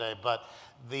vocalist today, but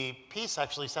the piece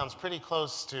actually sounds pretty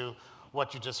close to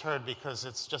what you just heard because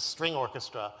it's just string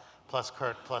orchestra plus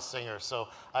Kurt plus singer. So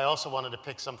I also wanted to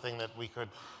pick something that we could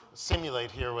simulate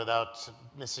here without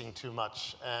missing too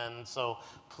much. And so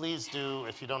please do,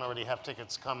 if you don't already have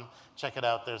tickets, come check it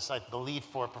out. There's, I believe,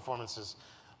 4 performances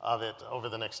of it over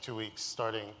the next 2 weeks,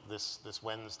 starting this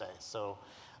Wednesday. So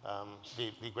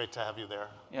be great to have you there.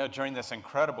 Yeah, during this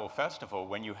incredible festival,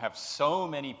 when you have so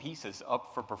many pieces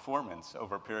up for performance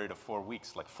over a period of 4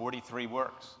 weeks, like 43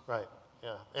 works. Right.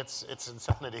 Yeah, it's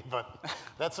insanity, but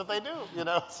that's what they do, you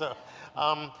know. So,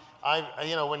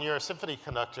 you know, when you're a symphony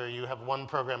conductor, you have 1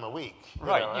 program a week.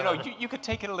 Right. You know, you could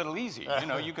take it a little easy. You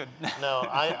know, you could. No,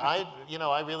 you know,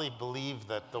 I really believe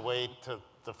that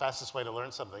the fastest way to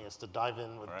learn something is to dive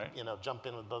in with, right. You know, jump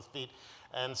in with both feet.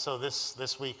 And so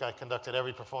this week I conducted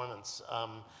every performance,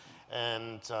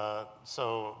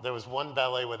 so there was 1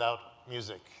 ballet without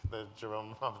music, the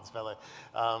Jerome Robbins ballet.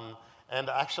 And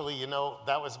actually, you know,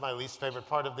 that was my least favorite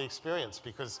part of the experience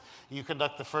because you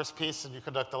conduct the first piece and you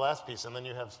conduct the last piece, and then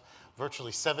you have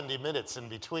virtually 70 minutes in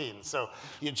between. So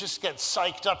you just get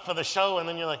psyched up for the show, and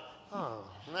then you're like, oh,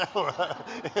 no.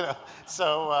 You know,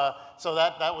 so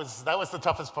that was the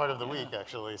toughest part of the week,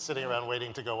 actually, sitting around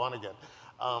waiting to go on again.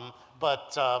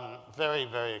 But very,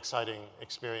 very exciting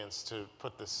experience to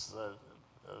put this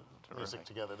music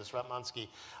together. This Ratmansky,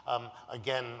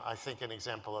 again, I think an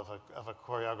example of a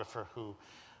choreographer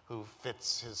who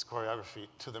fits his choreography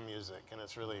to the music, and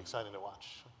it's really exciting to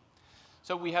watch.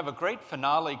 So we have a great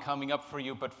finale coming up for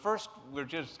you, but first we're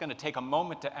just going to take a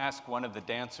moment to ask one of the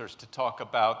dancers to talk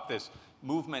about this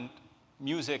movement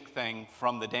music thing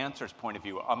from the dancer's point of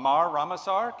view. Amar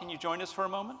Ramasar, can you join us for a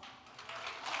moment?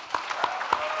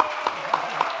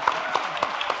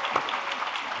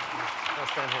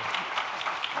 Stand here.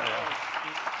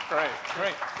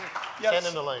 Great. Yes. Stand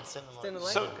in the light. Stand in the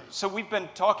light. So we've been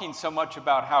talking so much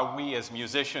about how we as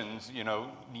musicians, you know,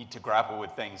 need to grapple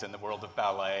with things in the world of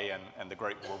ballet and the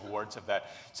great rewards of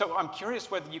that. So I'm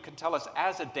curious whether you can tell us,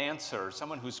 as a dancer,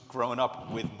 someone who's grown up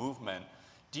with movement,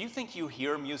 do you think you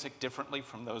hear music differently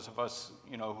from those of us,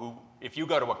 you know, who, if you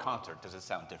go to a concert, does it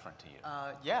sound different to you?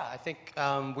 Yeah, I think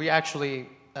we actually,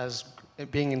 as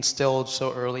being instilled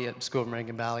so early at School of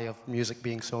American Ballet of music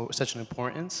being such an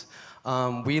importance,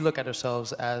 we look at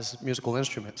ourselves as musical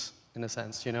instruments, in a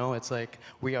sense, you know? It's like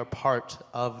we are part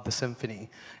of the symphony,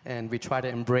 and we try to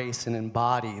embrace and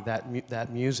embody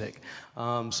that music.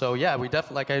 So yeah, we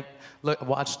definitely, like I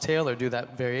watched Taylor do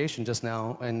that variation just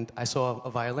now, and I saw a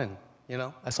violin. You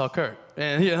know, I saw Kurt,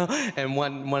 and you know, and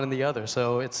one and the other.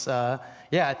 So it's,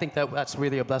 yeah, I think that's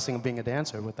really a blessing of being a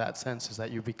dancer. With that sense, is that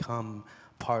you become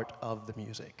part of the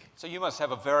music. So you must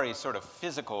have a very sort of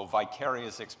physical,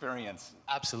 vicarious experience.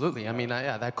 Absolutely. I mean,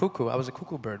 yeah, that cuckoo. I was a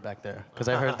cuckoo bird back there because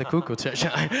I heard the cuckoo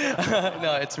chime.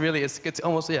 No, it's really, it's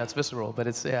almost, yeah, it's visceral, but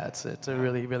it's a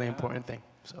really, really important thing.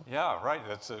 So. Yeah, right.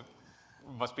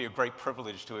 Must be a great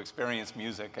privilege to experience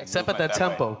music. And except at that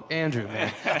tempo, way. Andrew,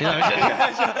 man. You know,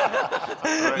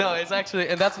 no, it's actually,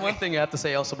 and that's one thing I have to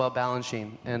say also about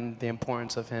Balanchine and the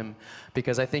importance of him,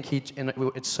 because I think it's in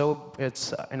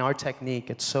our technique,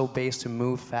 it's so based to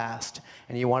move fast,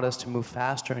 and you want us to move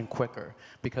faster and quicker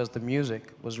because the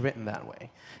music was written that way.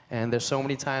 And there's so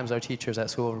many times our teachers at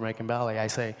School of American Ballet, I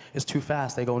say, it's too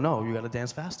fast. They go, no, you got to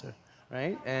dance faster.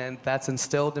 Right? And that's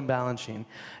instilled in Balanchine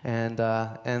and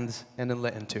in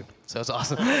Litton too. So it's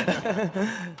awesome.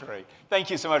 Great. Thank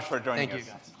you so much for joining us. Thank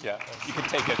you, guys. Yeah, you can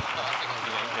take it.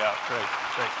 Yeah, great.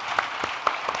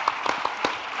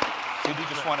 Did you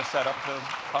just want to set up the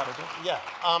pot a bit? Yeah.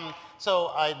 So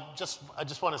I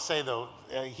just want to say though,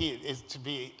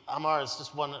 Amar is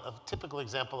just a typical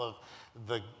example of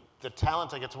the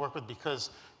talent I get to work with, because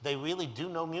they really do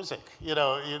know music. You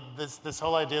know, this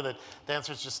whole idea that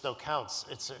dancers just know counts.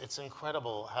 It's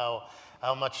incredible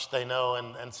how much they know,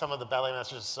 and some of the ballet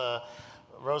masters,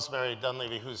 Rosemary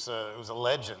Dunleavy, who's a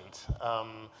legend,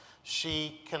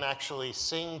 she can actually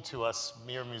sing to us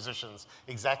mere musicians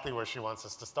exactly where she wants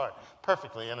us to start,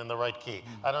 perfectly and in the right key.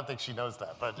 I don't think she knows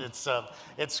that, but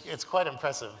it's quite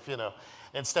impressive, you know.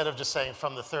 Instead of just saying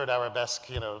from the third arabesque,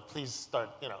 you know, please start,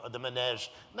 you know, the manège.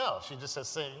 No, she just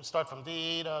says start from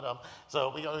dee-da-dum.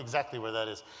 So we know exactly where that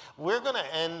is. We're going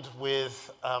to end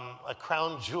with a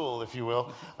crown jewel, if you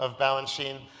will, of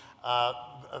Balanchine.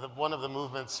 One of the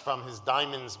movements from his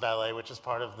Diamonds ballet, which is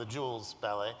part of the Jewels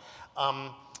ballet.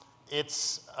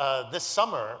 It's this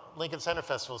summer, Lincoln Center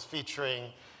Festival is featuring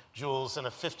Jules in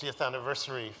a 50th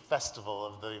anniversary festival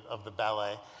of the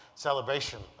ballet,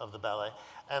 celebration of the ballet.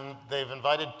 And they've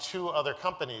invited 2 other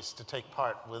companies to take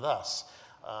part with us.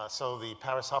 So the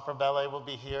Paris Opera Ballet will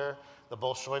be here, the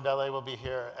Bolshoi Ballet will be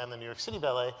here, and the New York City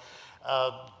Ballet.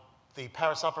 The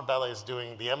Paris Opera Ballet is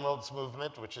doing the Emeralds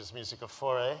movement, which is musica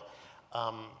fore.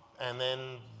 And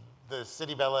then the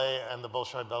City Ballet and the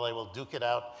Bolshoi Ballet will duke it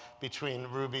out between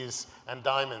rubies and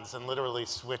diamonds and literally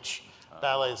switch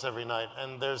ballets every night.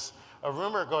 And there's a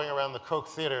rumor going around the Koch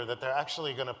Theater that they're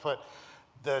actually going to put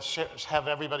have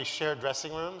everybody share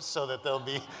dressing rooms so that there'll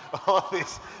be all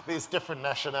these different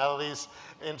nationalities.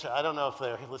 I don't know if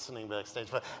they're listening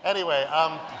backstage, but anyway,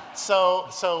 so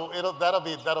that'll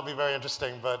be very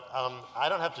interesting. But I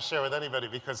don't have to share with anybody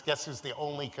because guess who's the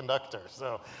only conductor?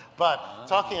 So, but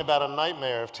talking about a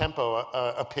nightmare of tempo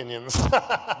opinions,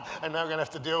 and now we're gonna have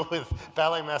to deal with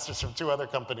ballet masters from 2 other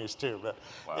companies too. But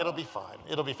it'll be fine.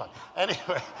 It'll be fine.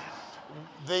 Anyway.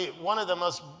 One of the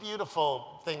most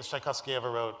beautiful things Tchaikovsky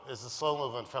ever wrote is the slow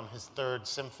movement from his 3rd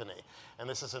symphony. And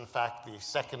this is, in fact, the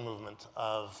 2nd movement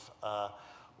of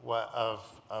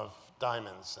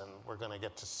Diamonds, and we're going to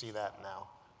get to see that now.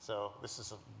 So this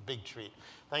is a big treat.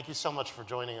 Thank you so much for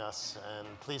joining us,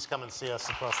 and please come and see us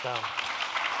across town.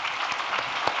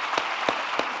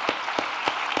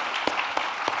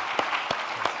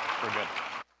 We're good.